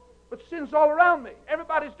 But sin's all around me.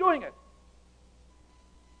 Everybody's doing it.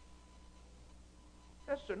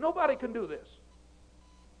 Yes, sir. Nobody can do this.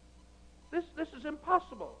 This is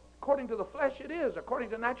impossible. According to the flesh, it is. According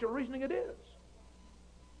to natural reasoning, it is.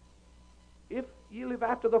 If ye live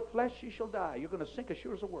after the flesh, ye shall die. You're going to sink as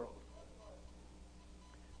sure as the world.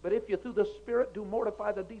 But if you through the Spirit do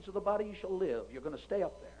mortify the deeds of the body, you shall live. You're going to stay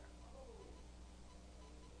up there.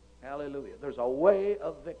 Hallelujah. There's a way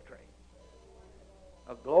of victory.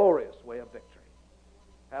 A glorious way of victory.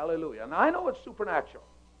 Hallelujah. And I know it's supernatural.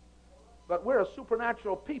 But we're a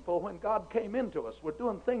supernatural people when God came into us. We're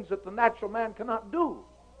doing things that the natural man cannot do.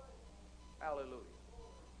 Hallelujah.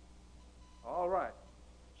 All right.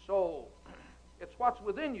 So, it's what's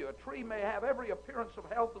within you. A tree may have every appearance of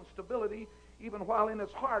health and stability, even while in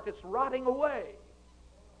its heart it's rotting away.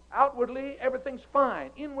 Outwardly, everything's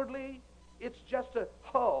fine. Inwardly, it's just a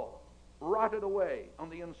hull rotted away on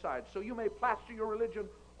the inside. So you may plaster your religion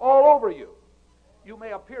all over you. You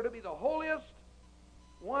may appear to be the holiest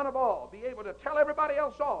one of all, be able to tell everybody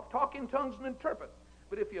else off, talk in tongues and interpret.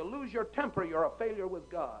 But if you lose your temper, you're a failure with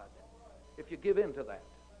God, if you give in to that.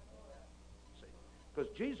 See?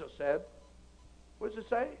 Because Jesus said, what does it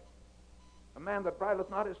say? A man that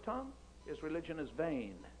bridleth not his tongue, his religion is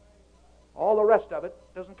vain. All the rest of it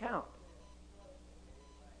doesn't count.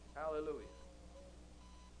 Hallelujah.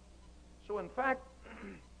 So in fact,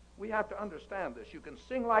 we have to understand this. You can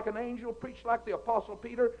sing like an angel, preach like the Apostle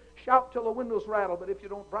Peter, shout till the windows rattle, but if you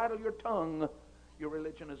don't bridle your tongue, your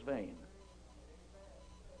religion is vain.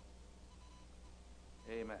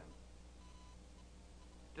 Amen.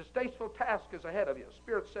 Distasteful task is ahead of you.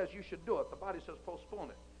 Spirit says you should do it. The body says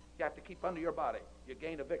postpone it. You have to keep under your body. You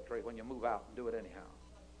gain a victory when you move out and do it anyhow.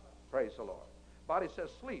 Praise the Lord. Body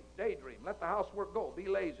says sleep, daydream, let the housework go, be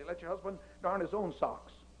lazy, let your husband darn his own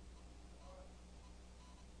socks.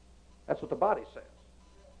 That's what the body says.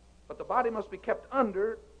 But the body must be kept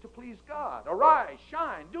under to please God. Arise,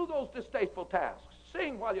 shine, do those distasteful tasks.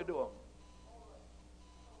 Sing while you do them.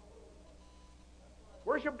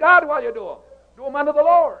 Worship God while you do them. Do them unto the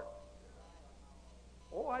Lord.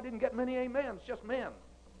 Oh, I didn't get many amens, just men.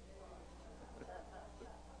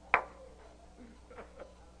 Praise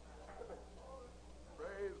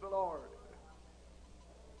the Lord.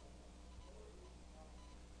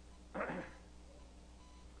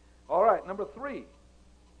 All right, number 3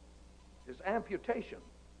 is amputation.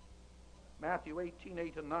 Matthew 18,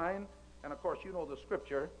 8 and 9. And of course, you know the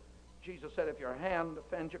scripture. Jesus said, if your hand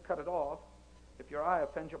offends you, cut it off. If your eye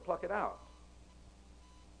offends you, pluck it out.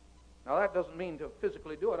 Now, that doesn't mean to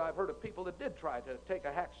physically do it. I've heard of people that did try to take a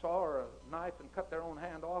hacksaw or a knife and cut their own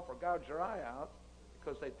hand off or gouge their eye out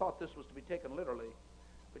because they thought this was to be taken literally.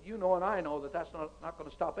 But you know and I know that that's not going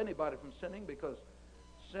to stop anybody from sinning, because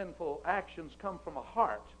sinful actions come from a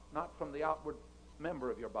heart, not from the outward member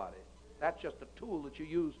of your body. That's just a tool that you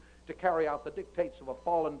use to carry out the dictates of a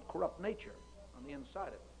fallen, corrupt nature on the inside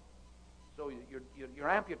of it. So your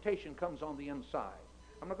amputation comes on the inside.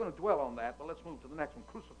 I'm not going to dwell on that, but let's move to the next one.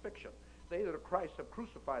 Crucifixion. They that are Christ have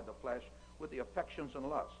crucified the flesh with the affections and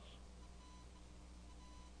lusts.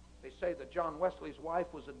 They say that John Wesley's wife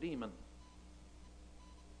was a demon.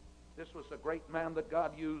 This was a great man that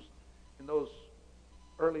God used in those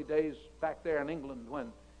early days back there in England, when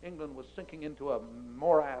England was sinking into a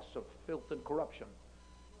morass of filth and corruption.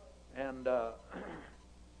 And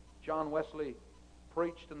John Wesley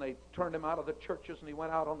preached, and they turned him out of the churches, and he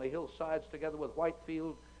went out on the hillsides together with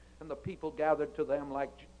Whitefield, and the people gathered to them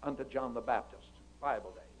like unto John the Baptist,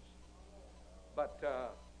 Bible days.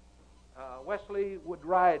 But Wesley would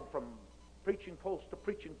ride from preaching post to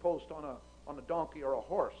preaching post on a donkey or a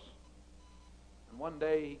horse. And one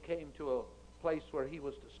day he came to a place where he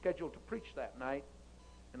was scheduled to preach that night,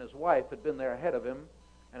 and his wife had been there ahead of him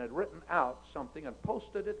and had written out something and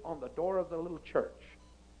posted it on the door of the little church.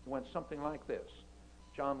 It went something like this: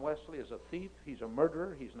 John Wesley is a thief, he's a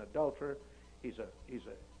murderer, he's an adulterer, he's a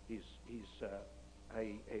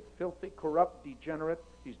filthy, corrupt, degenerate,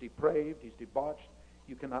 he's depraved, he's debauched,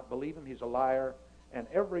 you cannot believe him, he's a liar, and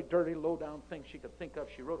every dirty, low-down thing she could think of,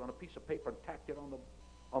 she wrote on a piece of paper and tacked it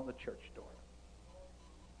on the church door.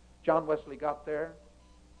 John Wesley got there,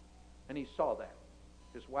 and he saw that.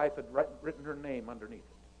 His wife had written her name underneath it.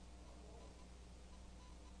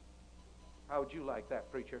 How would you like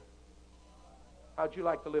that, preacher? How would you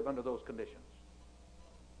like to live under those conditions?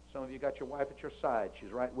 Some of you got your wife at your side.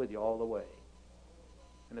 She's right with you all the way.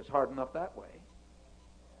 And it's hard enough that way.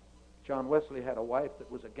 John Wesley had a wife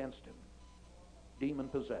that was against him,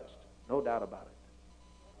 demon-possessed, no doubt about it.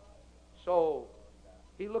 So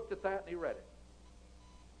he looked at that and he read it.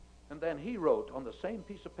 And then he wrote on the same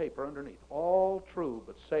piece of paper underneath, all true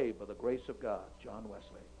but saved by the grace of God, John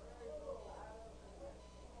Wesley.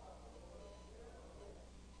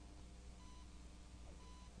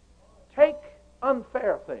 Take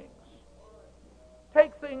unfair things.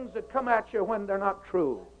 Take things that come at you when they're not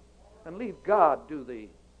true, and leave God do the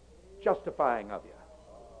justifying of you.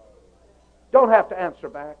 Don't have to answer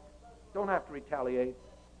back. Don't have to retaliate.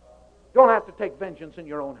 Don't have to take vengeance in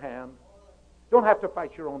your own hand. Don't have to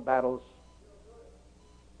fight your own battles.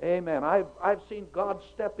 Amen. I've seen God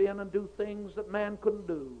step in and do things that man couldn't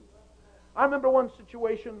do. I remember one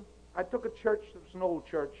situation. I took a church that was an old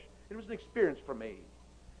church. It was an experience for me.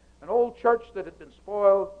 An old church that had been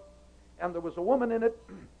spoiled, and there was a woman in it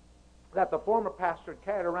that the former pastor had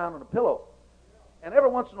carried around on a pillow. And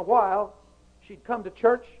every once in a while, she'd come to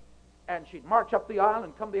church, and she'd march up the aisle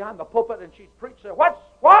and come behind the pulpit, and she'd preach, say,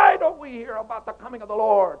 why don't we hear about the coming of the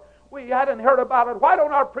Lord? We hadn't heard about it. Why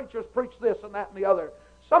don't our preachers preach this and that and the other?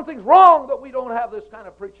 Something's wrong that we don't have this kind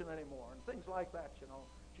of preaching anymore, and things like that, you know.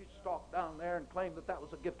 She'd stalk down there and claim that that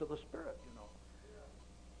was a gift of the Spirit, you know.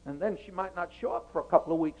 And then she might not show up for a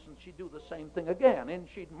couple of weeks, and she'd do the same thing again. And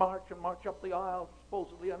she'd march up the aisle,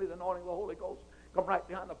 supposedly under the anointing of the Holy Ghost, come right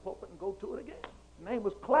behind the pulpit and go to it again. Her name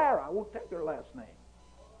was Clara. I won't take her last name.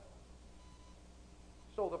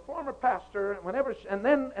 So the former pastor, and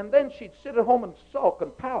then she'd sit at home and sulk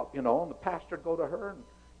and pout, you know, and the pastor would go to her and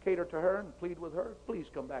cater to her and plead with her, please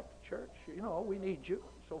come back to church, you know, we need you,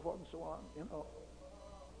 and so forth and so on, you know.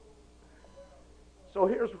 So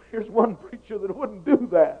here's one preacher that wouldn't do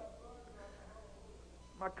that.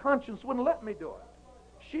 My conscience wouldn't let me do it.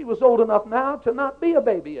 She was old enough now to not be a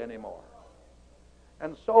baby anymore.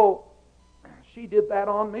 And so she did that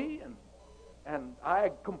on me, and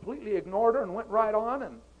I completely ignored her and went right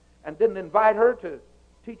on and didn't invite her to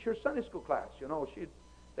teach her Sunday school class. You know,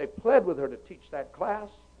 they pled with her to teach that class.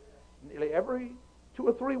 Nearly every 2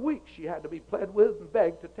 or 3 weeks she had to be pled with and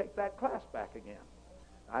begged to take that class back again.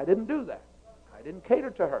 I didn't do that. I didn't cater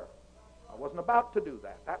to her. I wasn't about to do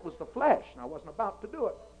that. That was the flesh, and I wasn't about to do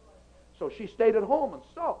it. So she stayed at home and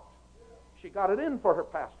sulked. She got it in for her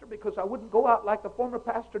pastor because I wouldn't go out like the former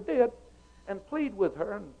pastor did and plead with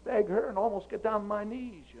her and beg her and almost get down on my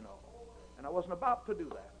knees, you know. And I wasn't about to do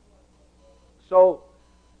that. So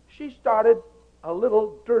she started a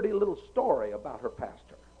little dirty little story about her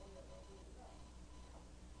pastor.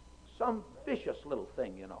 Some vicious little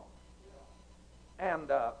thing, you know.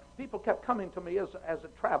 And people kept coming to me as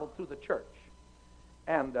it traveled through the church.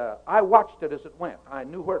 And I watched it as it went. I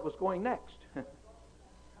knew where it was going next.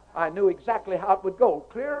 I knew exactly how it would go,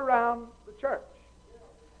 clear around the church.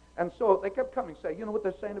 And so they kept coming, saying, you know what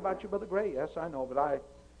they're saying about you, Brother Gray? Yes, I know, but I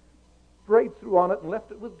prayed through on it and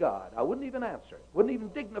left it with God. I wouldn't even answer it. Wouldn't even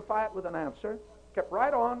dignify it with an answer. Kept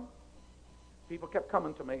right on. People kept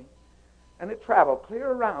coming to me. And it traveled clear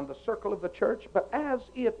around the circle of the church, but as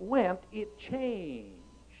it went, it changed.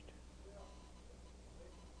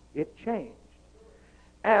 It changed.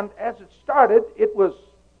 And as it started, it was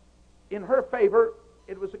in her favor,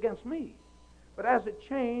 it was against me. But as it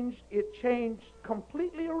changed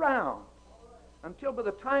completely around until by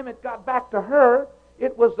the time it got back to her,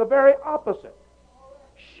 it was the very opposite.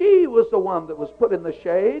 She was the one that was put in the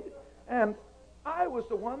shade, and I was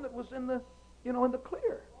the one that was in the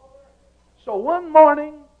clear. So one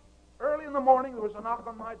morning, early in the morning, there was a knock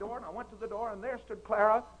on my door, and I went to the door, and there stood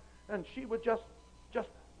Clara, and she was just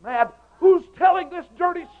mad. Who's telling this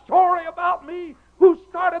dirty story about me? Who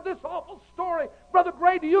started this awful story? Brother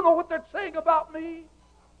Gray, do you know what they're saying about me?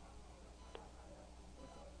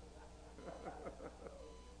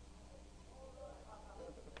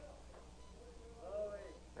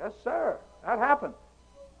 Yes, sir. That happened.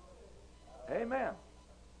 Amen.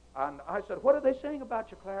 And I said, what are they saying about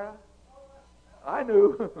you, Clara? I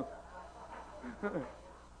knew.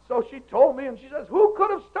 So she told me, and she says, who could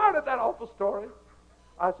have started that awful story?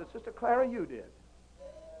 I said, Sister Clara, you did.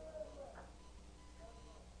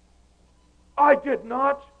 I did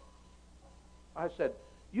not. I said,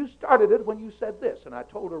 you started it when you said this. And I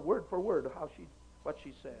told her word for word what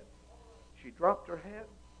she said. She dropped her head.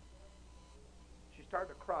 She started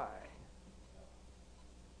to cry.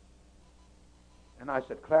 And I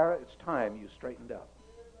said, Clara, it's time you straightened up.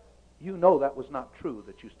 You know that was not true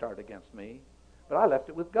that you started against me, but I left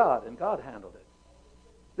it with God, and God handled it.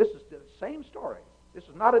 This is the same story. This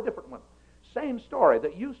is not a different one. Same story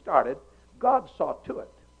that you started, God saw to it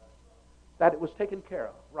that it was taken care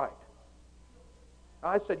of. Right.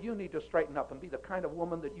 I said, you need to straighten up and be the kind of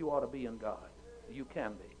woman that you ought to be in God. You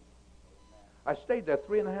can be. I stayed there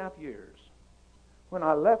 3.5 years. When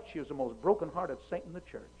I left, she was the most broken-hearted saint in the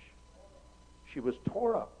church. She was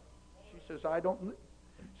tore up. She says,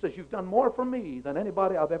 you've done more for me than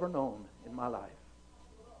anybody I've ever known in my life.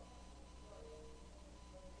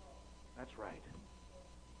 That's right.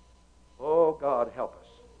 Oh, God, help us.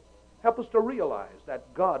 Help us to realize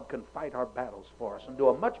that God can fight our battles for us and do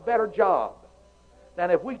a much better job than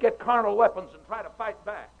if we get carnal weapons and try to fight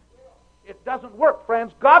back. It doesn't work,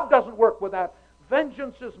 friends. God doesn't work with that.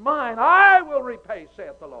 Vengeance is mine. I will repay,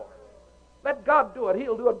 saith the Lord. Let God do it.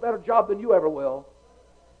 He'll do a better job than you ever will.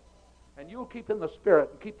 And you'll keep in the Spirit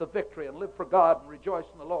and keep the victory and live for God and rejoice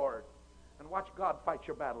in the Lord. And watch God fight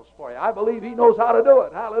your battles for you. I believe He knows how to do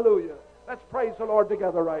it. Hallelujah. Let's praise the Lord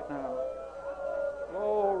together right now.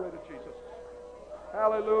 Glory to Jesus.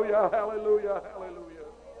 Hallelujah, hallelujah, hallelujah.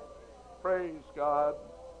 Praise God.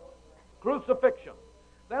 Crucifixion.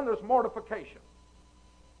 Then there's mortification.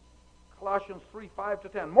 Colossians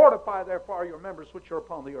 3:5-10. Mortify therefore your members which are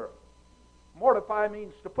upon the earth. Mortify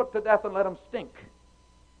means to put to death and let them stink.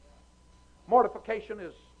 Mortification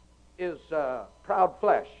is proud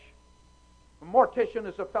flesh. A mortician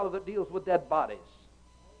is a fellow that deals with dead bodies.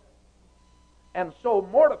 And so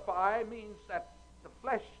mortify means that the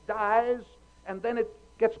flesh dies and then it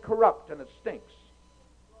gets corrupt and it stinks.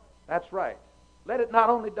 That's right. Let it not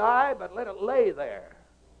only die, but let it lay there.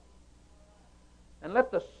 And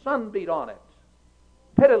let the sun beat on it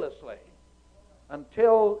pitilessly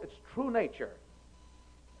until its true nature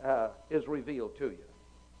is revealed to you.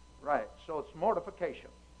 Right. So it's mortification.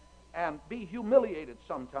 And be humiliated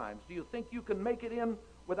sometimes. Do you think you can make it in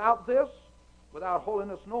without this? Without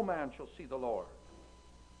holiness no man shall see the Lord.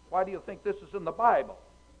 Why do you think this is in the Bible?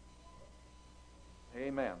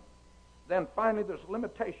 Amen. Then finally there's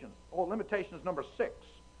limitation. Oh, limitation is number 6.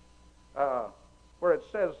 Where it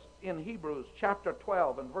says in Hebrews chapter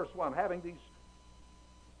 12 and verse 1, having these,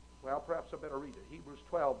 well, perhaps I better read it. Hebrews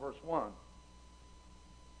 12 verse 1.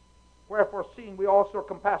 Wherefore, seeing we also are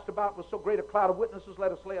compassed about with so great a cloud of witnesses,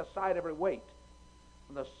 let us lay aside every weight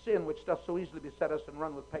and the sin which doth so easily beset us, and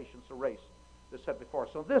run with patience a race that's set before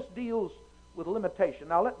us. So this deals with limitation.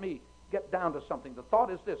 Now let me get down to something. The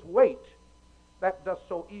thought is this: weight that doth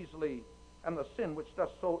so easily, and the sin which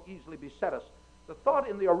doth so easily beset us. The thought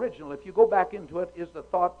in the original, if you go back into it, is the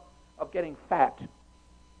thought of getting fat.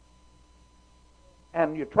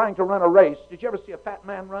 And you're trying to run a race. Did you ever see a fat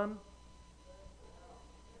man run?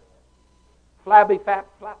 Flabby, fat,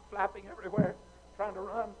 flapping everywhere, trying to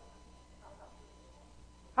run.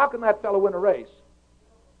 How can that fellow win a race?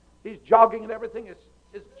 He's jogging and everything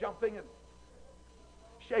is jumping and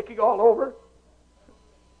shaking all over.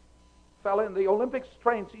 Fellow in the Olympics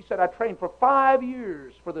trains, he said, I trained for 5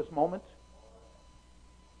 years for this moment.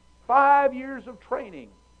 5 years of training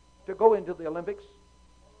to go into the Olympics.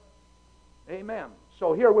 Amen.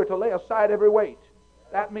 So here we're to lay aside every weight.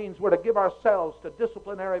 That means we're to give ourselves to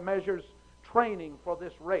disciplinary measures, training for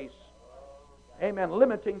this race. Amen.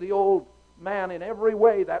 Limiting the old man in every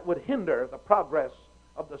way that would hinder the progress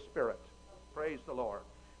of the Spirit. Praise the Lord.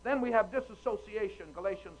 Then we have disassociation.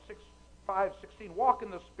 Galatians 5:16. Walk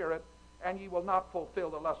in the Spirit, and ye will not fulfill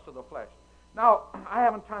the lust of the flesh. Now, I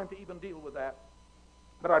haven't time to even deal with that,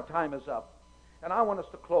 but our time is up. And I want us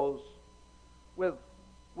to close with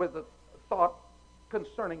a thought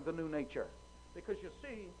concerning the new nature. Because you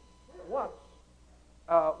see, once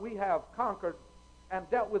we have conquered and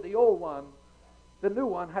dealt with the old one, the new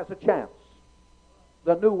one has a chance.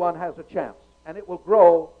 The new one has a chance, and it will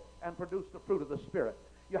grow and produce the fruit of the Spirit.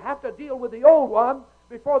 You have to deal with the old one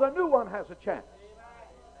before the new one has a chance.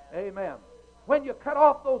 Amen. When you cut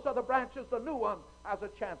off those other branches, the new one has a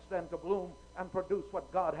chance then to bloom and produce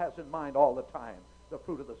what God has in mind all the time, the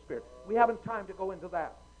fruit of the Spirit. We haven't time to go into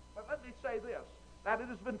that. But let me say this, that it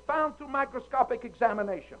has been found through microscopic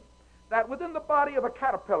examination that within the body of a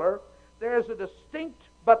caterpillar, there is a distinct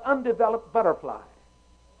but undeveloped butterfly.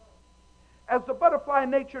 As the butterfly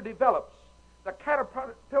nature develops, the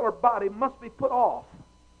caterpillar body must be put off,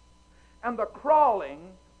 and the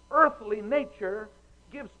crawling, earthly nature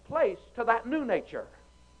gives place to that new nature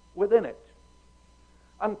within it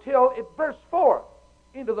until it bursts forth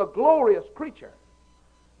into the glorious creature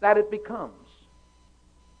that it becomes.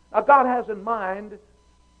 Now, God has in mind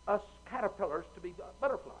us caterpillars to be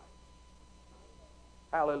butterflies.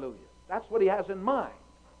 Hallelujah. That's what He has in mind.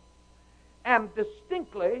 And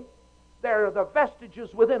distinctly, there are the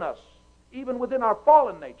vestiges within us, even within our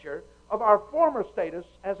fallen nature, of our former status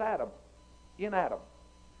as Adam, in Adam.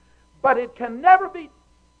 But it can never be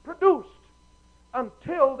produced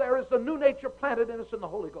until there is the new nature planted in us in the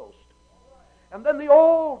Holy Ghost. And then the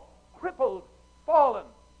old, crippled, fallen,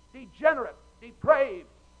 degenerate, depraved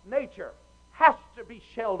nature has to be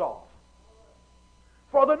shelled off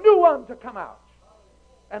for the new one to come out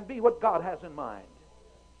and be what God has in mind.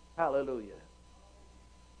 Hallelujah.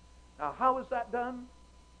 Now, how is that done?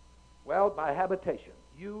 Well, by habitation.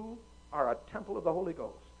 You are a temple of the Holy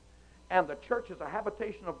Ghost, and the church is a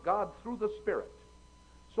habitation of God through the Spirit.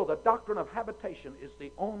 So the doctrine of habitation is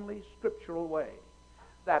the only scriptural way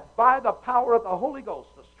that by the power of the Holy Ghost,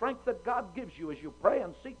 the strength that God gives you as you pray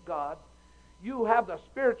and seek God, you have the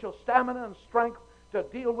spiritual stamina and strength to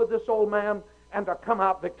deal with this old man and to come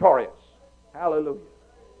out victorious. Hallelujah.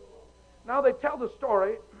 Now they tell the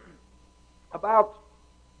story about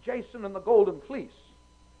Jason and the golden fleece.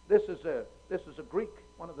 This is a Greek,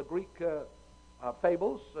 one of the Greek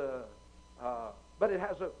fables, but it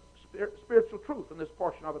has a spiritual truth in this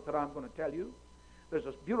portion of it that I'm going to tell you. There's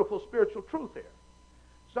a beautiful spiritual truth here.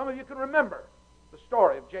 Some of you can remember the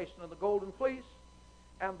story of Jason and the golden fleece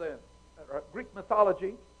and the Greek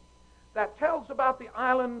mythology that tells about the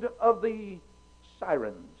island of the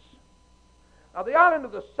Sirens. Now, the island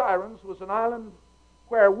of the Sirens was an island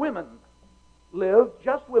where women lived,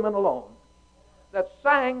 just women alone, that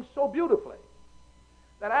sang so beautifully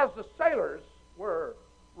that as the sailors were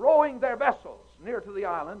rowing their vessels near to the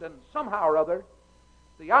island, and somehow or other,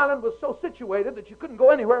 the island was so situated that you couldn't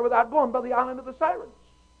go anywhere without going by the island of the Sirens.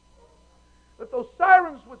 But those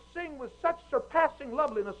sirens would sing with such surpassing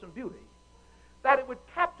loveliness and beauty that it would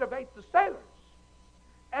captivate the sailors.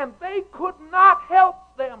 And they could not help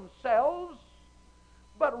themselves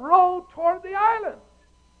but row toward the island.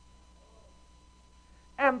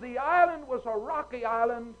 And the island was a rocky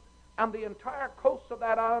island, and the entire coasts of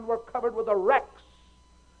that island were covered with the wrecks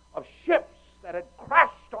of ships that had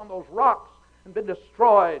crashed on those rocks and been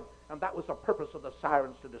destroyed. And that was the purpose of the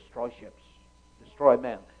sirens, to destroy ships, destroy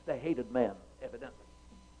men. They hated men, evidently.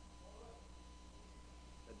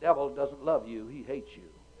 The devil doesn't love you, he hates you.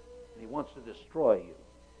 And he wants to destroy you.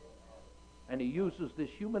 And he uses this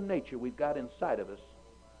human nature we've got inside of us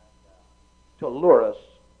to lure us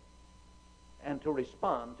and to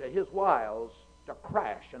respond to his wiles, to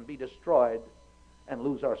crash and be destroyed and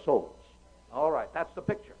lose our souls. All right, that's the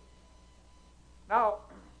picture. Now,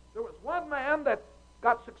 there was one man that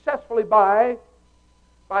got successfully by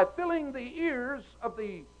filling the ears of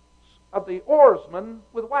the oarsmen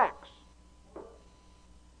with wax.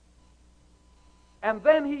 And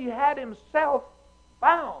then he had himself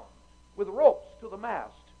bound with ropes to the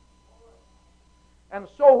mast. And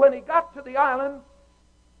so when he got to the island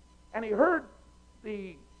and he heard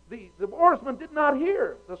the oarsmen did not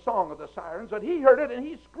hear the song of the sirens, but he heard it, and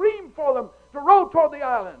he screamed for them to row toward the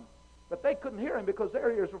island. But they couldn't hear him because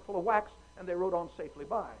their ears were full of wax, and they rowed on safely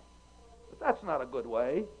by. But that's not a good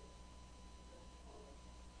way.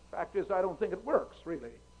 Fact is, I don't think it works,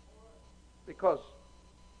 really, because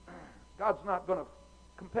God's not going to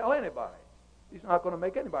compel anybody. He's not going to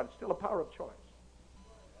make anybody. It's still a power of choice.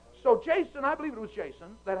 So Jason, I believe it was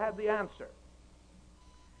Jason, that had the answer.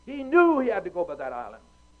 He knew he had to go by that island,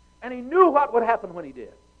 and he knew what would happen when he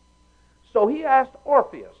did. So he asked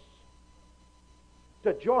Orpheus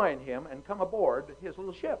to join him and come aboard his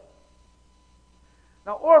little ship.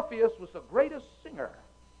 Now, Orpheus was the greatest singer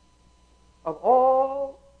of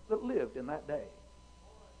all that lived in that day.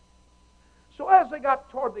 So as they got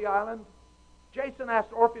toward the island, Jason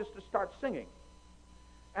asked Orpheus to start singing.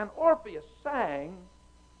 And Orpheus sang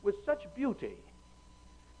with such beauty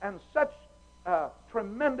and such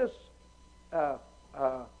tremendous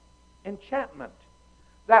enchantment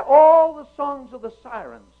that all the songs of the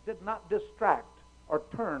sirens did not distract or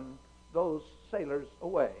turn those sailors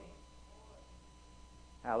away.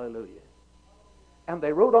 Hallelujah. And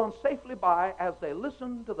they rode on safely by as they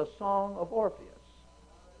listened to the song of Orpheus.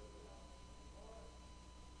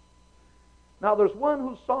 Now there's one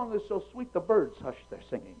whose song is so sweet the birds hush their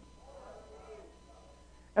singing.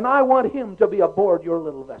 And I want him to be aboard your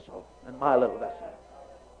little vessel and my little vessel.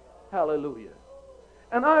 Hallelujah.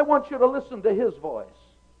 And I want you to listen to his voice.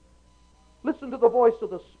 Listen to the voice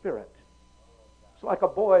of the Spirit. It's like a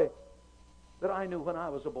boy that I knew when I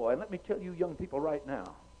was a boy. And let me tell you young people right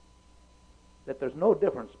now that there's no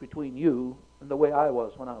difference between you and the way I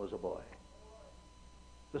was when I was a boy.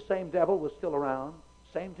 The same devil was still around,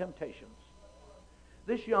 same temptations.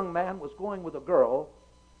 This young man was going with a girl,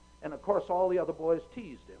 and of course all the other boys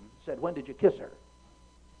teased him, said, "When did you kiss her?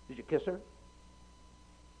 Did you kiss her?"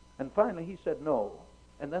 And finally he said no,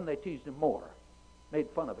 and then they teased him more, made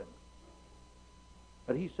fun of him.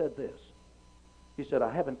 But he said this. He said,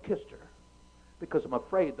 "I haven't kissed her because I'm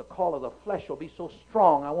afraid the call of the flesh will be so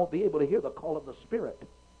strong I won't be able to hear the call of the Spirit."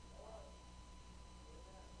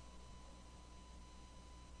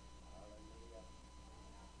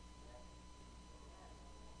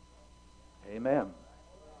 Amen.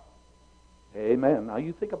 Amen. Now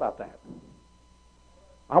you think about that.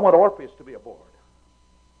 I want Orpheus to be aboard.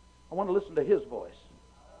 I want to listen to his voice.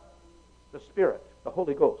 The Spirit, the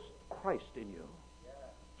Holy Ghost, Christ in you.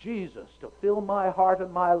 Jesus to fill my heart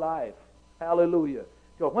and my life. Hallelujah.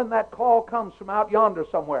 So when that call comes from out yonder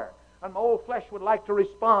somewhere, and my old flesh would like to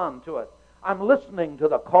respond to it, I'm listening to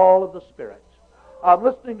the call of the Spirit. I'm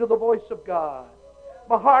listening to the voice of God.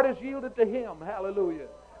 My heart is yielded to Him. Hallelujah.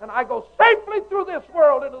 And I go safely through this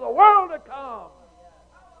world into the world to come.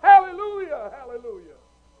 Hallelujah. Hallelujah.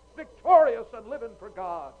 Victorious and living for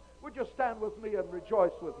God. Would you stand with me and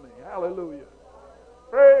rejoice with me? Hallelujah.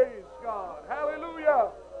 Praise God. Hallelujah.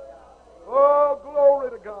 Oh, glory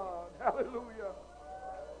to God. Hallelujah.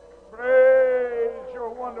 Praise your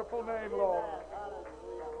wonderful name, Lord.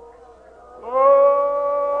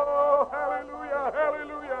 Oh, hallelujah,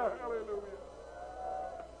 hallelujah, hallelujah.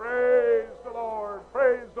 Praise the Lord,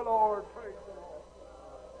 praise the Lord, praise the Lord.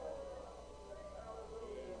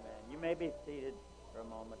 Amen. You may be seated for a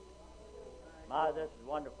moment. My, this is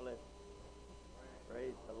wonderful.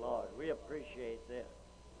 Praise the Lord. We appreciate this.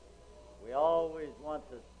 We always want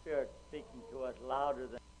the Spirit speaking to us louder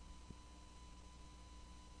than